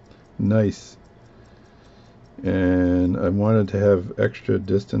 Nice. And I wanted to have extra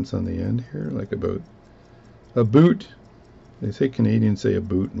distance on the end here, like about a boot. They say Canadians say a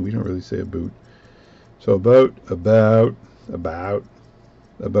boot, and we don't really say a boot. So about that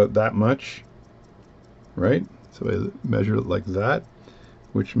much, right? So I measure it like that,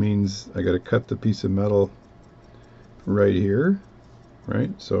 which means I got to cut the piece of metal right here, right?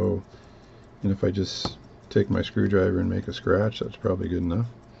 So, and if I just take my screwdriver and make a scratch, that's probably good enough.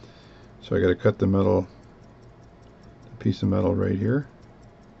 So I got to cut the piece of metal right here,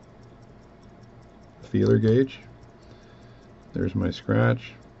 feeler gauge. There's my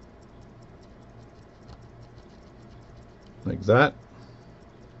scratch, like that.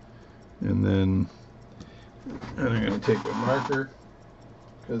 And then I'm going to take a marker,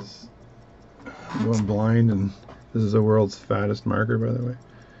 because I'm going blind, and this is the world's fattest marker, by the way.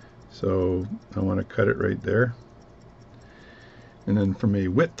 So I want to cut it right there. And then from a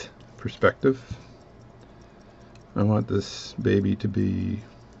width perspective, I want this baby to be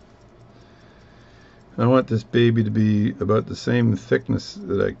about the same thickness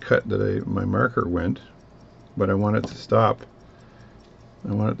that my marker went, but I want it to stop.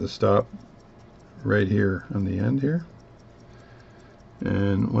 I want it to stop right here on the end here.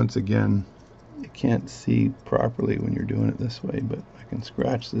 And once again, you can't see properly when you're doing it this way, but I can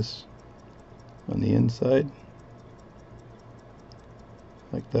scratch this on the inside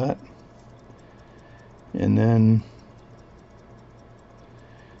like that. And then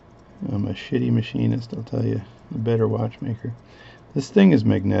I'm a shitty machinist, I'll tell you, a better watchmaker. This thing is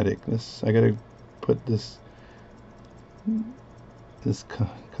magnetic. I gotta put this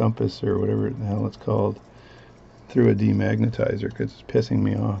compass, or whatever the hell it's called, through a demagnetizer, because it's pissing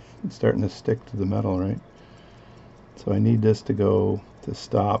me off. It's starting to stick to the metal, right? So I need this to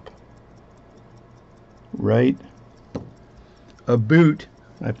stop right about,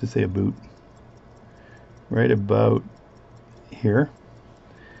 I have to say about, right about here,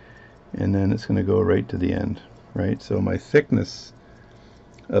 and then it's going to go right to the end, right? So my thickness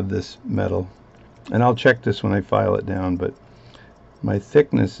of this metal, and I'll check this when I file it down, but my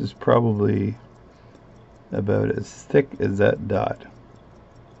thickness is probably about as thick as that dot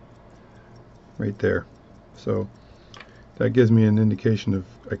right there. So that gives me an indication of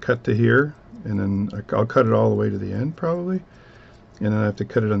I cut to here, and then I'll cut it all the way to the end probably, and then I have to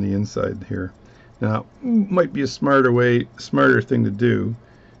cut it on the inside here. Now, might be a smarter thing to do,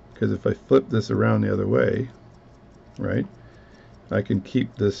 because if I flip this around the other way, right, I can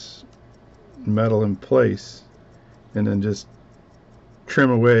keep this metal in place and then just trim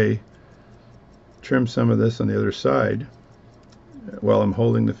some of this on the other side while I'm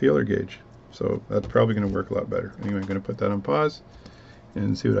holding the feeler gauge. So that's probably going to work a lot better. Anyway, I'm going to put that on pause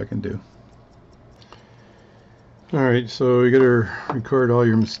and see what I can do. Alright, so you got to record all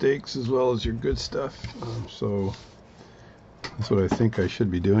your mistakes as well as your good stuff. So that's what I think I should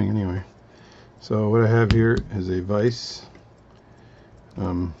be doing anyway. So what I have here is a vise,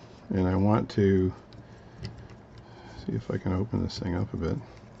 and I want to see if I can open this thing up a bit.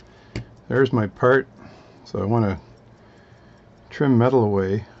 There's my part. So I want to trim metal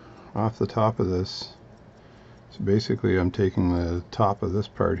away off the top of this. So basically I'm taking the top of this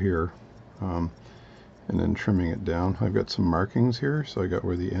part here and then trimming it down. I've got some markings here, so I got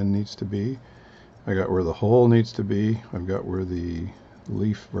where the end needs to be, I got where the hole needs to be, I've got where the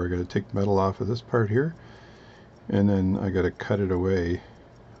leaf, where I got to take metal off of this part here, and then I got to cut it away,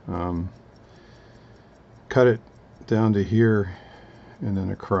 cut it down to here and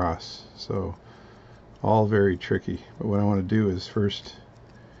then across. So all very tricky, but what I want to do is first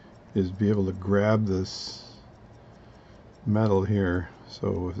is be able to grab this metal here,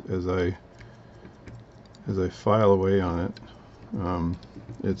 so as I file away on it,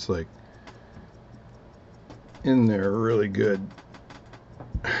 it's like in there really good.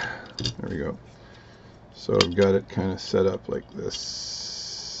 There we go. So I've got it kind of set up like this,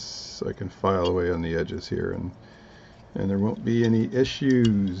 so I can file away on the edges here, and there won't be any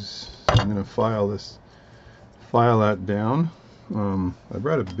issues. I'm going to file that down. I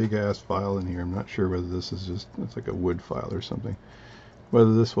brought a big ass file in here. I'm not sure whether this is just, it's like a wood file or something,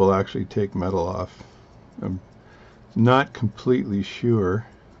 whether this will actually take metal off. I'm not completely sure,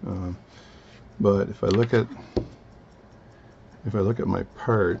 but if I look at my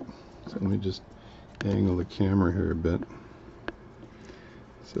part, so let me just angle the camera here a bit.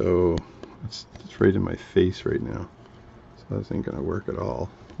 So it's right in my face right now, so this ain't gonna work at all.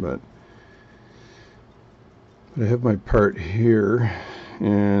 But I have my part here,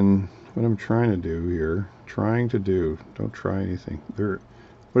 and what I'm trying to do here, don't try anything.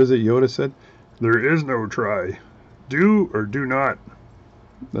 What is it Yoda said? There is no try. Do or do not.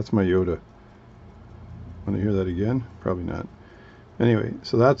 That's my Yoda. Want to hear that again? Probably not. Anyway,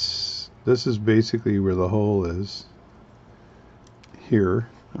 so this is basically where the hole is. Here.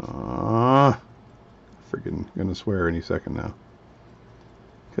 Freaking gonna swear any second now.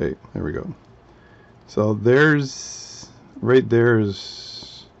 Okay, there we go. So right there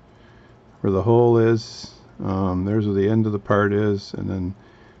is where the hole is. There's where the end of the part is,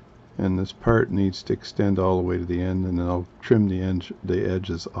 and this part needs to extend all the way to the end, and then I'll trim the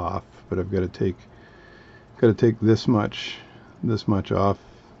edges off. But I've got to take this much off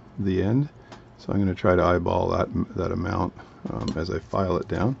the end. So I'm going to try to eyeball that amount as I file it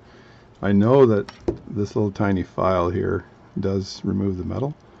down. I know that this little tiny file here does remove the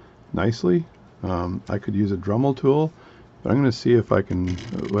metal nicely. I could use a Dremel tool, but I'm going to see if I can,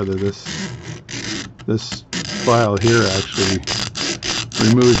 whether this file here actually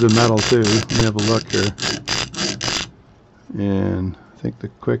removes the metal too. Let me have a look here, and I think the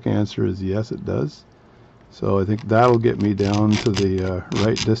quick answer is yes, it does. So I think that'll get me down to the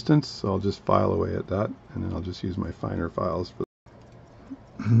right distance. So I'll just file away at that, and then I'll just use my finer files for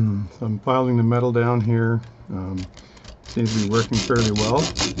so I'm filing the metal down here. Seems to be working fairly well.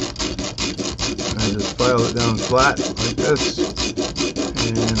 I just file it down flat like this,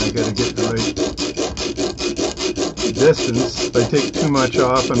 and I got to get the right distance. If I take too much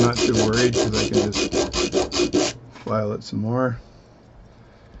off, I'm not too worried, because I can just file it some more.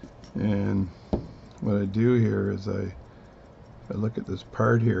 And what I do here is I look at this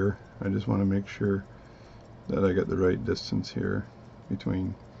part here. I just want to make sure that I got the right distance here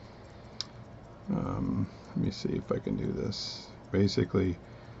between. Let me see if I can do this. Basically,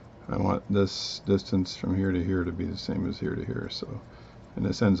 I want this distance from here to here to be the same as here to here. So, and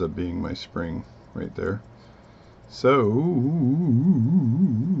this ends up being my spring right there. So,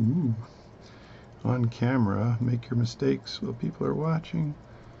 on camera, make your mistakes while people are watching.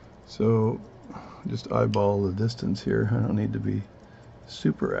 So, just eyeball the distance here. I don't need to be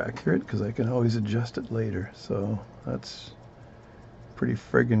super accurate, because I can always adjust it later. So, that's pretty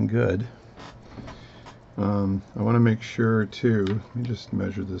friggin' good. I want to make sure too, let me just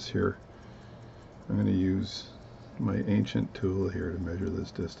measure this here. I'm going to use my ancient tool here to measure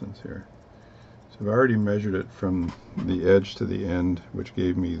this distance here. So I've already measured it from the edge to the end, which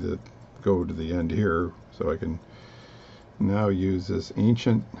gave me the go to the end here. So I can now use this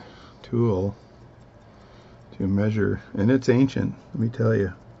ancient tool to measure, and it's ancient, let me tell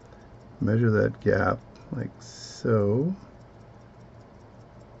you. Measure that gap like so.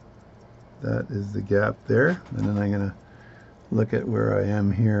 That is the gap there, and then I'm going to look at where I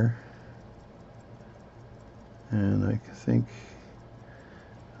am here, and I think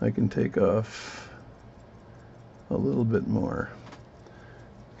I can take off a little bit more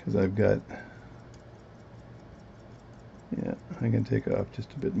because I've got, yeah, I can take off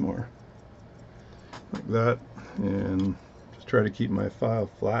just a bit more like that, and just try to keep my file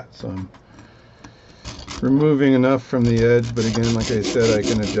flat, so I'm removing enough from the edge, but again, like I said, I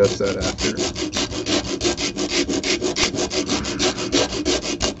can adjust that after.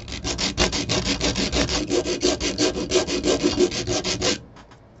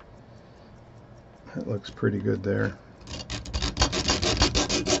 That looks pretty good there.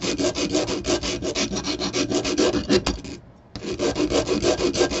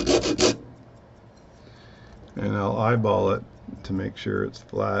 And I'll eyeball it to make sure it's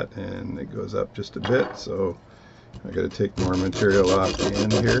flat, and it goes up just a bit, so I got to take more material off the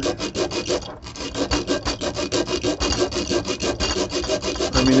end here.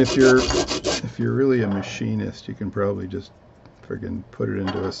 I mean, if you're really a machinist, you can probably just friggin' put it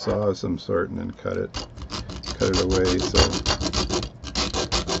into a saw of some sort and then cut it away. So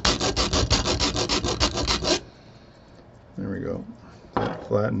there we go. Is that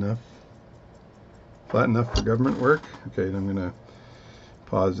flat enough? Flat enough for government work? Okay, and I'm gonna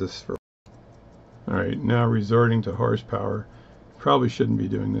pause this for. Alright, now resorting to horsepower. Probably shouldn't be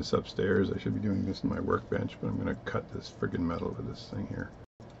doing this upstairs. I should be doing this in my workbench, but I'm gonna cut this friggin' metal with this thing here.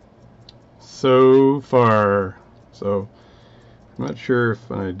 So far, so I'm not sure if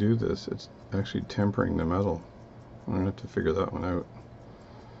when I do this it's actually tempering the metal. I'm gonna have to figure that one out.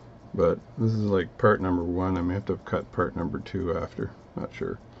 But this is like part number 1. I may have to cut part number 2 after. Not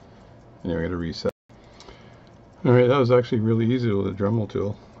sure. Anyway, I gotta reset. Alright, that was actually really easy with a Dremel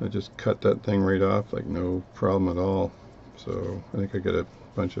tool. I just cut that thing right off, like no problem at all. So I think I got a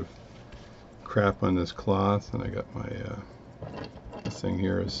bunch of crap on this cloth, and I got my this thing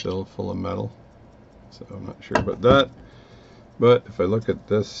here is still full of metal. So I'm not sure about that. But if I look at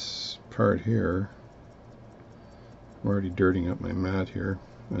this part here, I'm already dirtying up my mat here.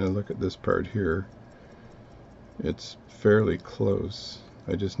 And I look at this part here, it's fairly close.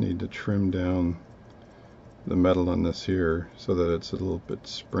 I just need to trim down the metal on this here so that it's a little bit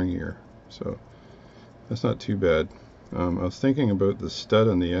springier. So that's not too bad. I was thinking about the stud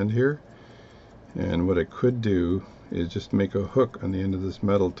on the end here, and what I could do is just make a hook on the end of this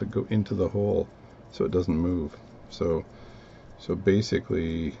metal to go into the hole so it doesn't move. So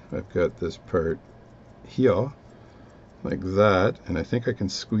basically I've got this part here like that, and I think I can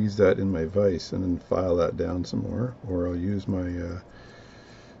squeeze that in my vise and then file that down some more, or I'll use my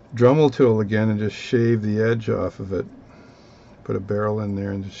Dremel tool again and just shave the edge off of it. Put a barrel in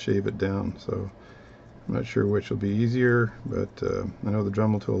there and just shave it down. So I'm not sure which will be easier, but I know the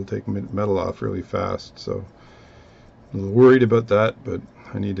Dremel tool will take metal off really fast, so I'm a little worried about that, but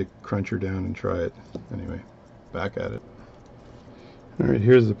I need to crunch her down and try it. Anyway, back at it. Alright,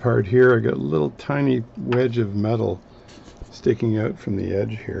 here's the part here. I got a little tiny wedge of metal sticking out from the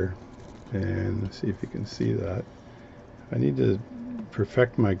edge here, and let's see if you can see that. I need to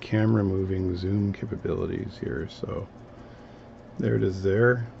perfect my camera moving zoom capabilities here, so there it is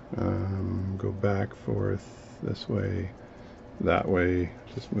there. Go back, forth, this way, that way,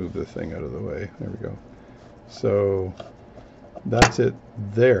 just move the thing out of the way. There we go. So that's it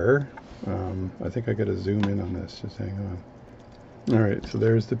there. I think I gotta zoom in on this, just hang on. Alright, so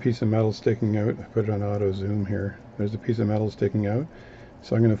there's the piece of metal sticking out. I put it on auto zoom here. There's the piece of metal sticking out.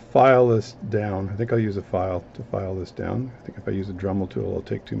 So I'm going to file this down. I think I'll use a file to file this down. I think if I use a Dremel tool, I'll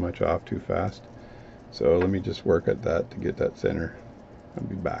take too much off too fast. So let me just work at that to get that center. I'll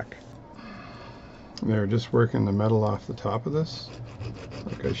be back. There, just working the metal off the top of this,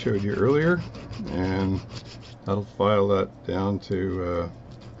 like I showed you earlier, and that'll file that down to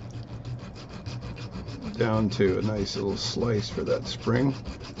a nice little slice for that spring.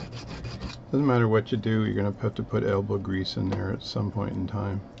 Doesn't matter what you do, you're going to have to put elbow grease in there at some point in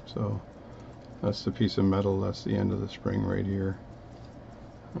time. So that's the piece of metal, that's the end of the spring right here,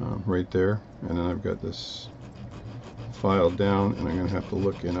 right there. And then I've got this filed down, and I'm going to have to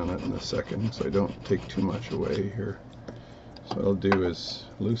look in on it in a second so I don't take too much away here. So what I'll do is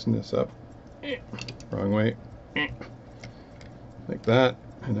loosen this up, wrong way, like that,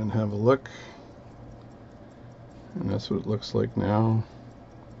 and then have a look. And that's what it looks like now.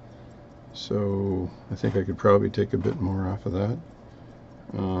 So I think I could probably take a bit more off of that.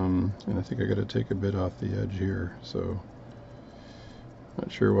 And I think I got to take a bit off the edge here. So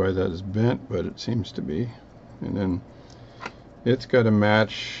not sure why that is bent, but it seems to be. And then it's got to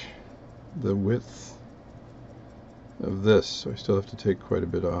match the width of this. So I still have to take quite a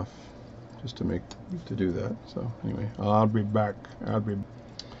bit off just to do that. So anyway, I'll be back.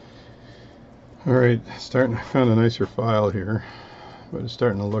 Alright, I found a nicer file here. but it's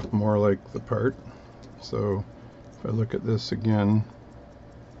starting to look more like the part. So if I look at this again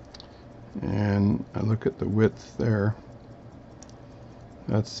and I look at the width there,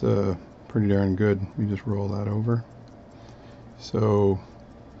 that's pretty darn good. We just roll that over. So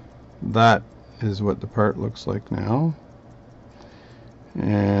that is what the part looks like now,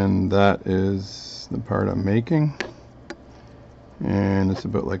 and that is the part I'm making, and it's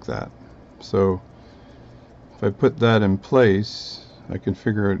about like that. So if I put that in place, I can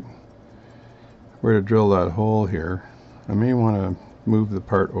figure out where to drill that hole here. I may want to move the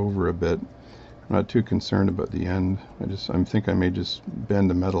part over a bit. I'm not too concerned about the end. I think I may just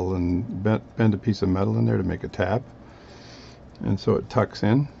bend a metal and bend a piece of metal in there to make a tab, and so it tucks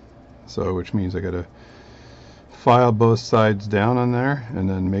in. So which means I got to file both sides down on there and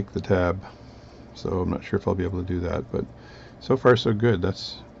then make the tab. So I'm not sure if I'll be able to do that, but so far so good.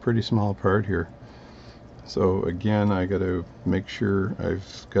 That's a pretty small part here. So again, I got to make sure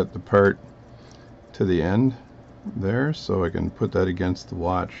I've got the part to the end there so I can put that against the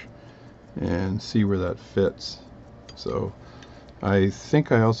watch and see where that fits. So I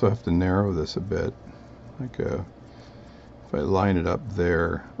think I also have to narrow this a bit. Like if I line it up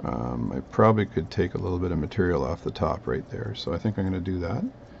there, I probably could take a little bit of material off the top right there. So I think I'm going to do that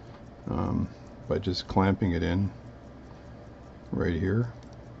by just clamping it in right here.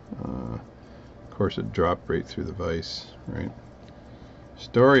 Of course, it dropped right through the vise, right?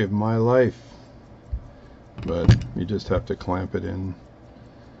 Story of my life. But you just have to clamp it in.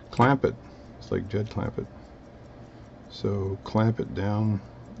 Clamp it. It's like Jed Clamp it. So clamp it down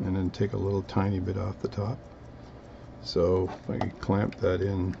and then take a little tiny bit off the top. So if I can clamp that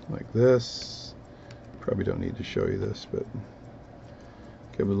in like this, probably don't need to show you this, but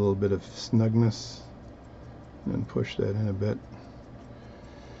give it a little bit of snugness and then push that in a bit.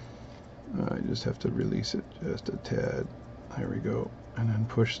 I just have to release it just a tad. There we go. And then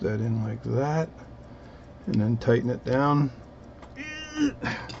push that in like that. And then tighten it down.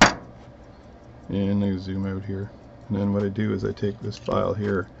 And I zoom out here. And then what I do is I take this file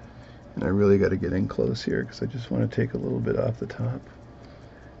here, and I really got to get in close here because I just want to take a little bit off the top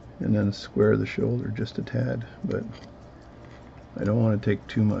and then square the shoulder just a tad, but I don't want to take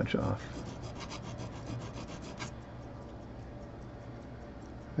too much off.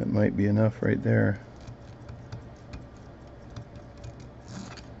 That might be enough right there.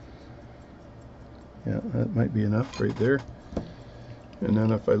 Yeah, that might be enough right there. And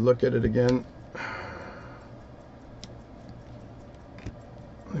then if I look at it again,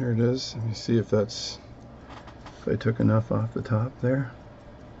 there it is. Let me see if that's, if I took enough off the top there.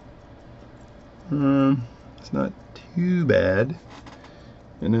 It's not too bad.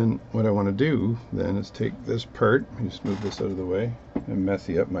 And then what I want to do then is take this part, just move this out of the way, and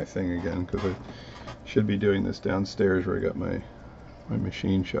messy up my thing again because I should be doing this downstairs where I got my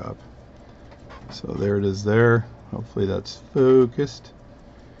machine shop. So there it is there. Hopefully that's focused.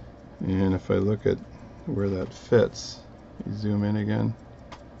 And if I look at where that fits, you zoom in again.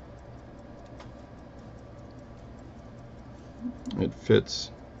 It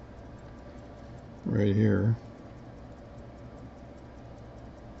fits right here.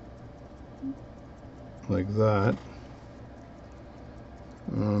 Like that.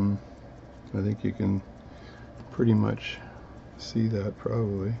 I think you can pretty much see that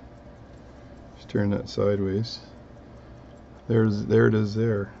probably. Just turn that sideways. There it is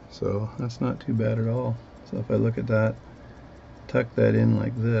there. So that's not too bad at all. So if I look at that, tuck that in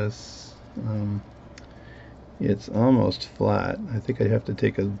like this, it's almost flat. I think I'd have to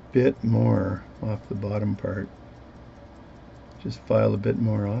take a bit more off the bottom part. Just file a bit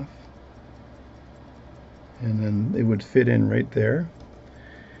more off. And then it would fit in right there.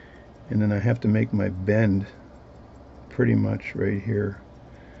 And then I have to make my bend pretty much right here.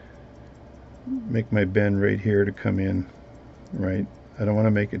 Make my bend right here to come in, right? I don't want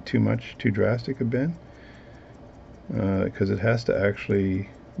to make it too drastic a bend, because it has to actually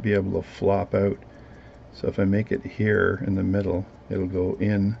be able to flop out. So if I make it here in the middle, it'll go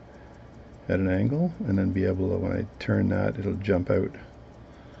in at an angle, and then be able to, when I turn that, it'll jump out.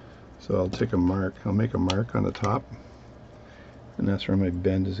 So I'll take a mark, I'll make a mark on the top, and that's where my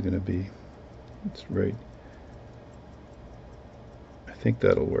bend is going to be. It's right. I think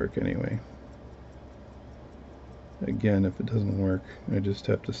that'll work anyway. Again, if it doesn't work, I just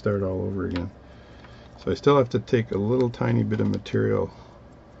have to start all over again. So I still have to take a little tiny bit of material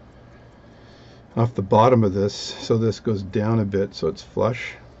off the bottom of this, so this goes down a bit so it's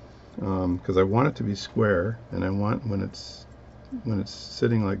flush, because I want it to be square, and I want when it's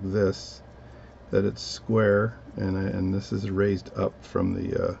sitting like this that it's square, and this is raised up from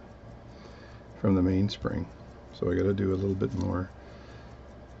the mainspring. So I got to do a little bit more.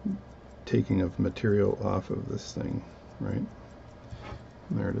 taking of material off of this thing, right?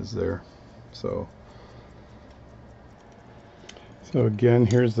 And there it is there. So again,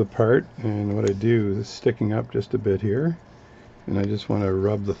 here's the part, and what I do is sticking up just a bit here, and I just want to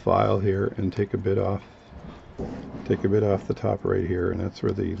rub the file here and take a bit off the top right here, and that's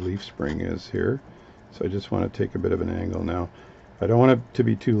where the leaf spring is here. So I just want to take a bit of an angle. Now I don't want it to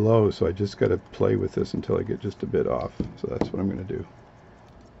be too low, so I just got to play with this until I get just a bit off. So that's what I'm going to do.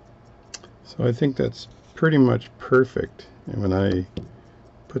 So I think that's pretty much perfect, and when I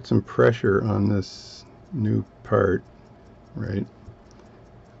put some pressure on this new part, right,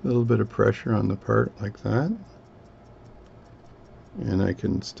 a little bit of pressure on the part like that, and I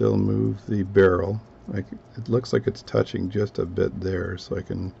can still move the barrel. It looks like it's touching just a bit there, so I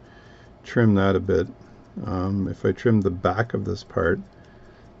can trim that a bit. If I trim the back of this part,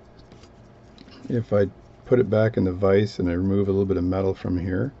 if I put it back in the vise and I remove a little bit of metal from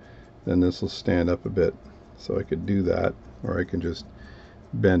here, then this will stand up a bit. So I could do that, or I can just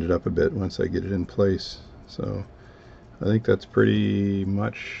bend it up a bit once I get it in place. So I think that's pretty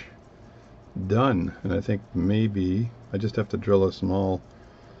much done, and I think maybe I just have to drill a small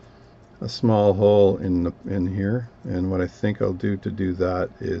hole in here, and what I think I'll do to do that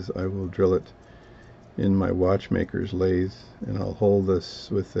is I will drill it in my watchmaker's lathe, and I'll hold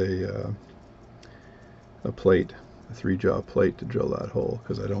this with a plate, a 3-jaw plate, to drill that hole,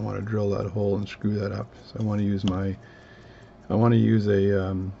 because I don't want to drill that hole and screw that up. So I want to use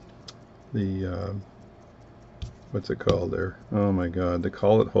what's it called there? Oh my god, they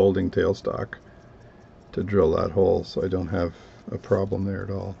call it holding tailstock to drill that hole, so I don't have a problem there at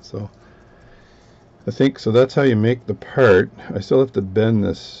all. So I think, so that's how you make the part. I still have to bend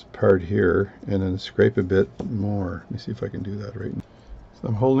this part here and then scrape a bit more. Let me see if I can do that right now. So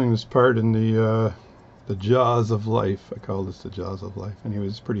I'm holding this part in the jaws of life. I call this the jaws of life. Anyway,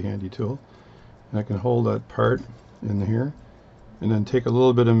 it's a pretty handy tool. And I can hold that part in here and then take a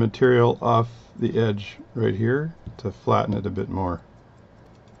little bit of material off the edge right here to flatten it a bit more.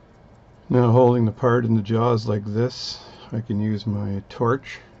 Now, holding the part in the jaws like this, I can use my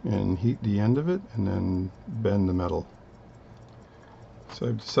torch and heat the end of it and then bend the metal. So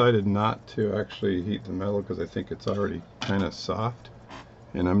I've decided not to actually heat the metal because I think it's already kind of soft,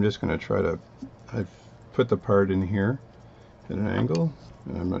 and I'm just going to try to, I've put the part in here at an angle,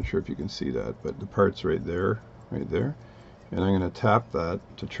 and I'm not sure if you can see that, but the part's right there, and I'm going to tap that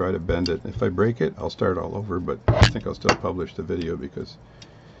to try to bend it. If I break it, I'll start all over, but I think I'll still publish the video because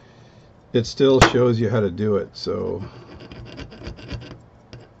it still shows you how to do it. So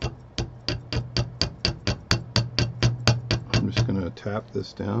I'm just going to tap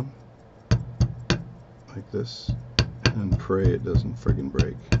this down like this and pray it doesn't friggin'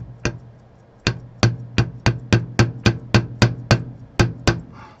 break.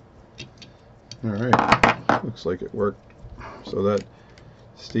 Alright, looks like it worked. So that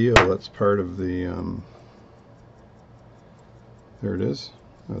steel, that's part of the, there it is.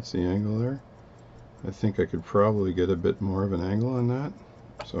 That's the angle there. I think I could probably get a bit more of an angle on that.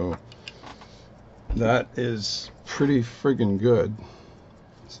 So that is pretty friggin' good.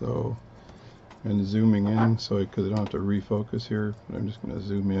 So, and zooming in, so because I don't have to refocus here, but I'm just going to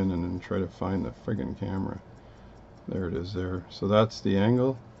zoom in and then try to find the friggin' camera. There it is there. So that's the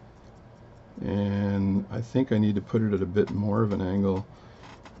angle. And I think I need to put it at a bit more of an angle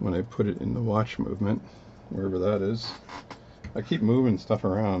when I put it in the watch movement, wherever that is. I keep moving stuff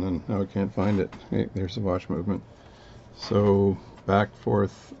around and now I can't find it. Hey, there's the watch movement. So back,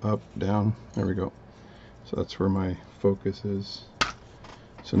 forth, up, down, there we go. So that's where my focus is.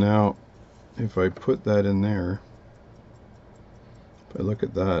 So now if I put that in there, if I look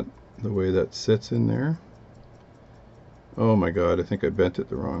at that, the way that sits in there, oh my god, I think I bent it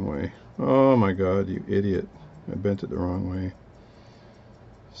the wrong way. Oh my god, you idiot. I bent it the wrong way.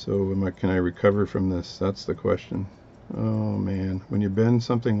 So can I recover from this? That's the question. Oh man, when you bend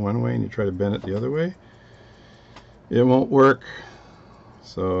something one way and you try to bend it the other way, it won't work.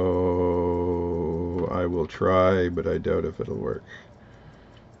 So I will try, but I doubt if it'll work.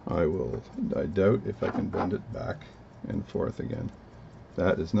 I doubt if I can bend it back and forth again.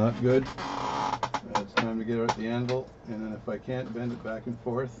 That is not good. It's time to get out the anvil, and then if I can't bend it back and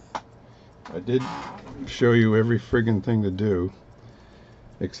forth, I did show you every friggin' thing to do,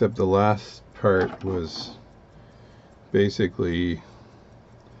 except the last part was basically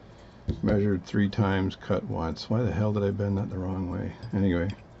measured 3 times, cut once. Why the hell did I bend that the wrong way? Anyway,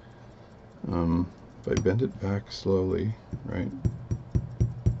 if I bend it back slowly, right,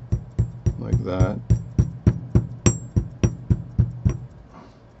 like that,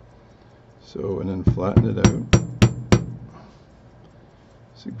 so, and then flatten it out.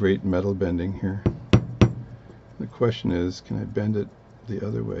 It's a great metal bending here. The question is, can I bend it the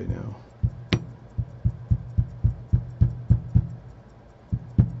other way now?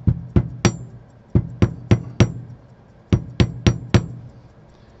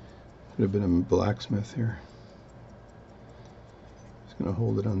 Could have been a blacksmith here. Just going to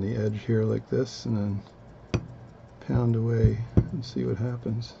hold it on the edge here like this and then pound away and see what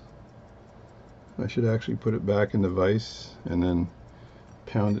happens. I should actually put it back in the vise and then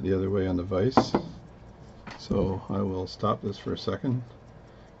pound it the other way on the vise. So I will stop this for a second.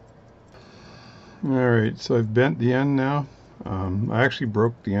 Alright, so I've bent the end now. I actually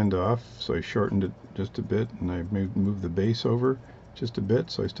broke the end off, so I shortened it just a bit, and I moved the base over just a bit,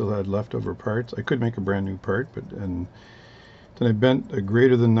 so I still had leftover parts. I could make a brand new part, but then I bent a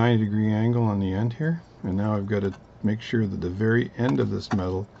greater than 90-degree angle on the end here, and now I've got to make sure that the very end of this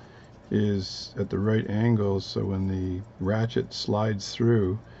metal is at the right angle, so when the ratchet slides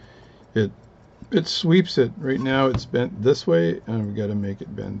through, it sweeps it. Right now it's bent this way, and I've got to make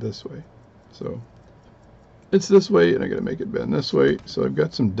it bend this way. So it's this way, and I got to make it bend this way. So I've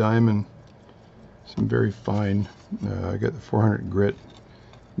got some diamond, some very fine. I got the 400 grit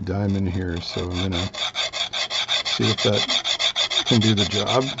diamond here, so I'm gonna see if that can do the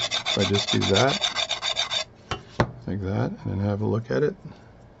job. If I just do that, like that, and then have a look at it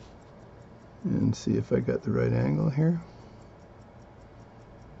and see if I got the right angle here.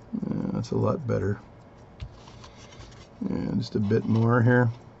 Yeah, that's a lot better. And just a bit more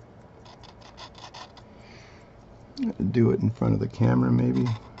here. Do it in front of the camera maybe.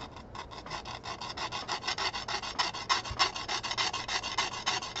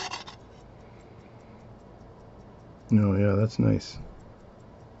 No, yeah, that's nice.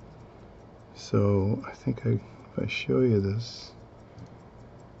 So I think if I show you this,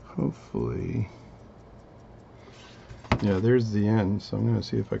 hopefully, yeah, there's the end. So I'm going to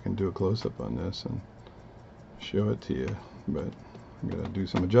see if I can do a close-up on this and show it to you, but I'm going to do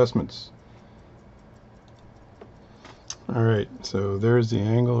some adjustments. Alright, so there's the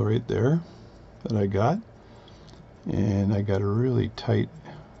angle right there that I got, and I got a really tight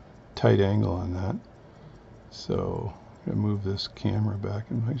angle on that. So I'm going to move this camera back,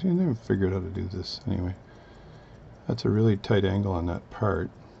 and actually I never figured out how to do this anyway. That's a really tight angle on that part,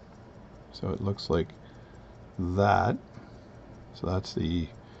 so it looks like that. So that's the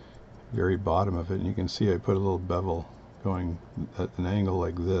very bottom of it, and you can see I put a little bevel going at an angle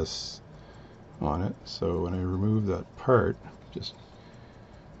like this on it. So when I remove that part, just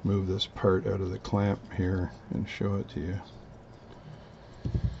move this part out of the clamp here and show it to you.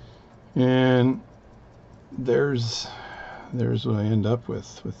 And there's what I end up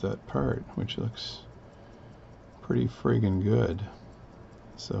with that part, which looks pretty friggin' good.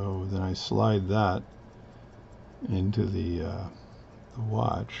 So then I slide that into the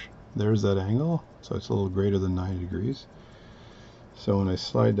watch. There's that angle, so it's a little greater than 90 degrees. So when I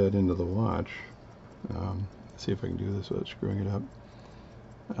slide that into the watch, let's see if I can do this without screwing it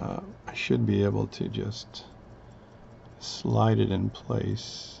up. I should be able to just slide it in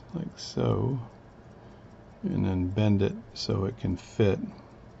place like so, and then bend it so it can fit.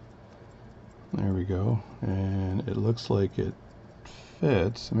 There we go, and it looks like it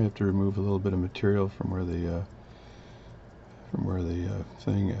fits. I may have to remove a little bit of material from where the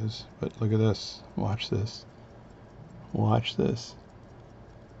thing is, but look at this. Watch this. Watch this.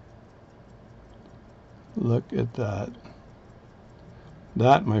 Look at that.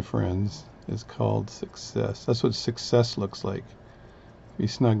 That, my friends, is called success. That's what success looks like. We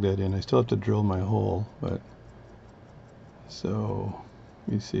snug that in. I still have to drill my hole, but so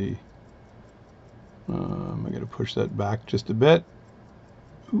you see, I got to push that back just a bit.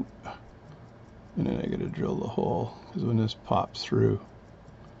 Ooh. And then I got to drill the hole, because when this pops through,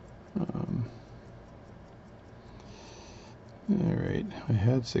 alright, I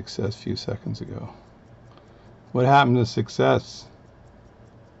had success a few seconds ago. What happened to success?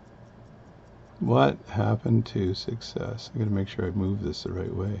 What happened to success? I got to make sure I move this the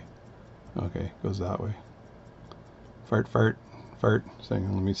right way. Okay, it goes that way. Fart, fart, fart. Hang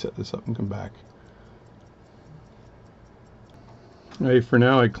on, let me set this up and come back. Hey, for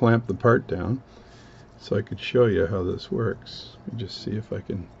now I clamped the part down so I could show you how this works. Let me just see if I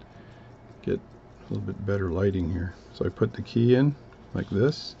can get a little bit better lighting here. So I put the key in like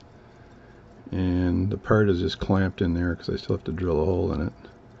this, and the part is just clamped in there because I still have to drill a hole in it.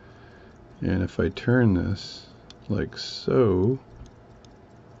 And if I turn this like so,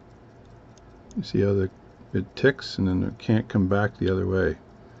 you see how it ticks, and then it can't come back the other way.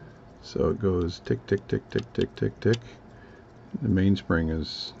 So it goes tick, tick, tick, tick, tick, tick, tick. The mainspring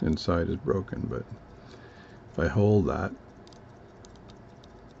is inside is broken, but if I hold that,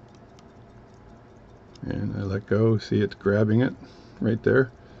 and I let go. See, it's grabbing it right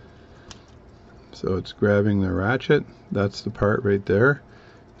there. So it's grabbing the ratchet. That's the part right there.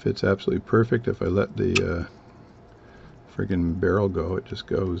 Fits absolutely perfect. If I let the friggin' barrel go, it just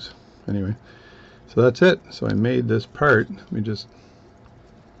goes. Anyway, so that's it. So I made this part. Let me just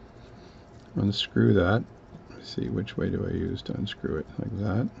unscrew that. Let's see, which way do I use to unscrew it? Like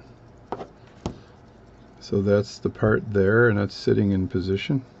that. So that's the part there, and that's sitting in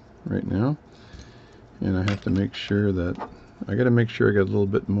position right now. And I have to make sure that I got a little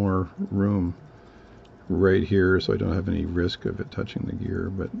bit more room right here, so I don't have any risk of it touching the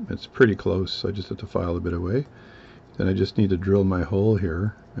gear, but it's pretty close, so I just have to file a bit away. Then I just need to drill my hole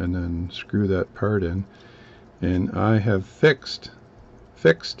here and then screw that part in, and I have fixed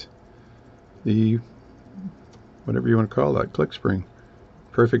the, whatever you want to call that, click spring.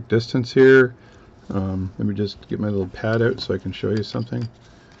 Perfect distance here. Let me just get my little pad out so I can show you something.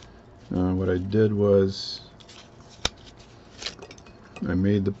 What I did was I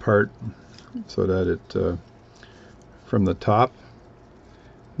made the part so that it, from the top,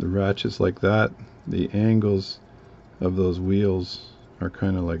 the ratchet's like that. The angles of those wheels are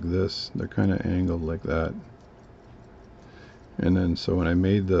kind of like this. They're kind of angled like that. And then so when I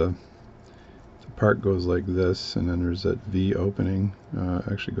made the part goes like this, and then there's that V opening.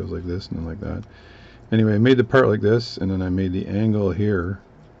 Actually goes like this and then like that. Anyway, I made the part like this, and then I made the angle here.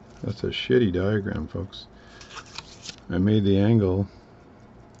 That's a shitty diagram, folks. I made the angle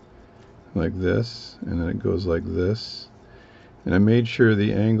like this, and then it goes like this, and I made sure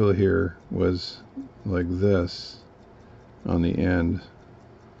the angle here was like this on the end,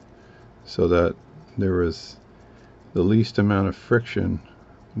 so that there was the least amount of friction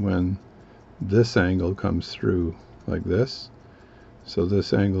when this angle comes through like this. So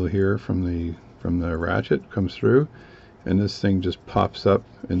this angle here from the ratchet comes through, and this thing just pops up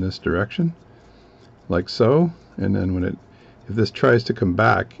in this direction like so, and then when if this tries to come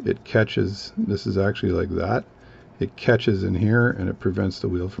back, it catches. This is actually like that. It catches in here and it prevents the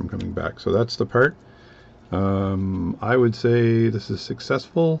wheel from coming back. So that's the part. I would say this is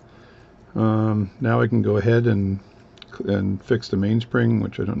successful. Now I can go ahead and fix the mainspring,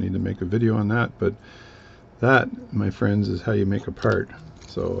 which I don't need to make a video on that, but that, my friends, is how you make a part.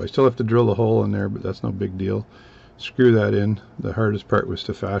 So I still have to drill a hole in there, but that's no big deal. Screw that in. The hardest part was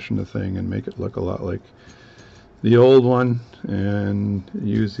to fashion the thing and make it look a lot like the old one, and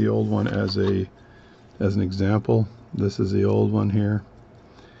use the old one as an example. This is the old one here,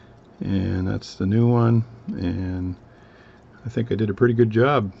 and that's the new one, and I think I did a pretty good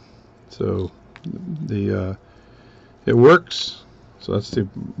job. So it works. So that's the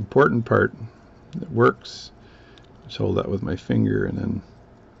important part. It works. Just hold that with my finger and then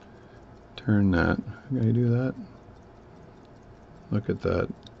turn that. Can I do that? Look at that.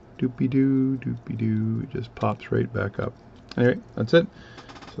 Doopy-doo, doopy-doo. It just pops right back up. Anyway, that's it.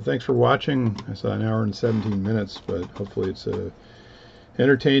 So thanks for watching. I saw an hour and 17 minutes, but hopefully it's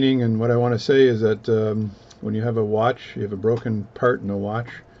entertaining. And what I want to say is that when you have a watch, you have a broken part in a watch,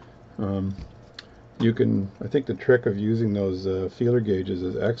 you can, I think the trick of using those feeler gauges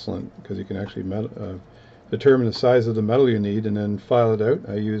is excellent, because you can actually determine the size of the metal you need and then file it out.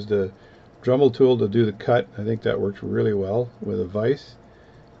 I used a Dremel tool to do the cut. I think that works really well with a vise.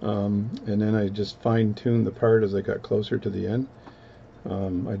 And then I just fine-tuned the part as I got closer to the end.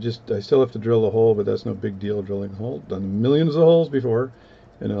 I still have to drill a hole, but that's no big deal drilling a hole. Done millions of holes before,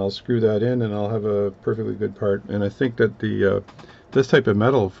 and I'll screw that in and I'll have a perfectly good part. And I think that this type of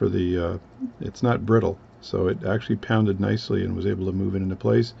metal for it's not brittle, so it actually pounded nicely and was able to move it into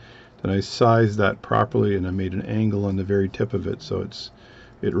place. Then I sized that properly, and I made an angle on the very tip of it, so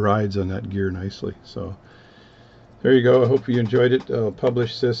it rides on that gear nicely. So there you go. I hope you enjoyed it. I'll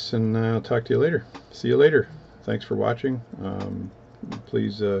publish this, and I'll talk to you later. See you later. Thanks for watching.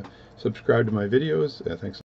 Please subscribe to my videos. Thanks.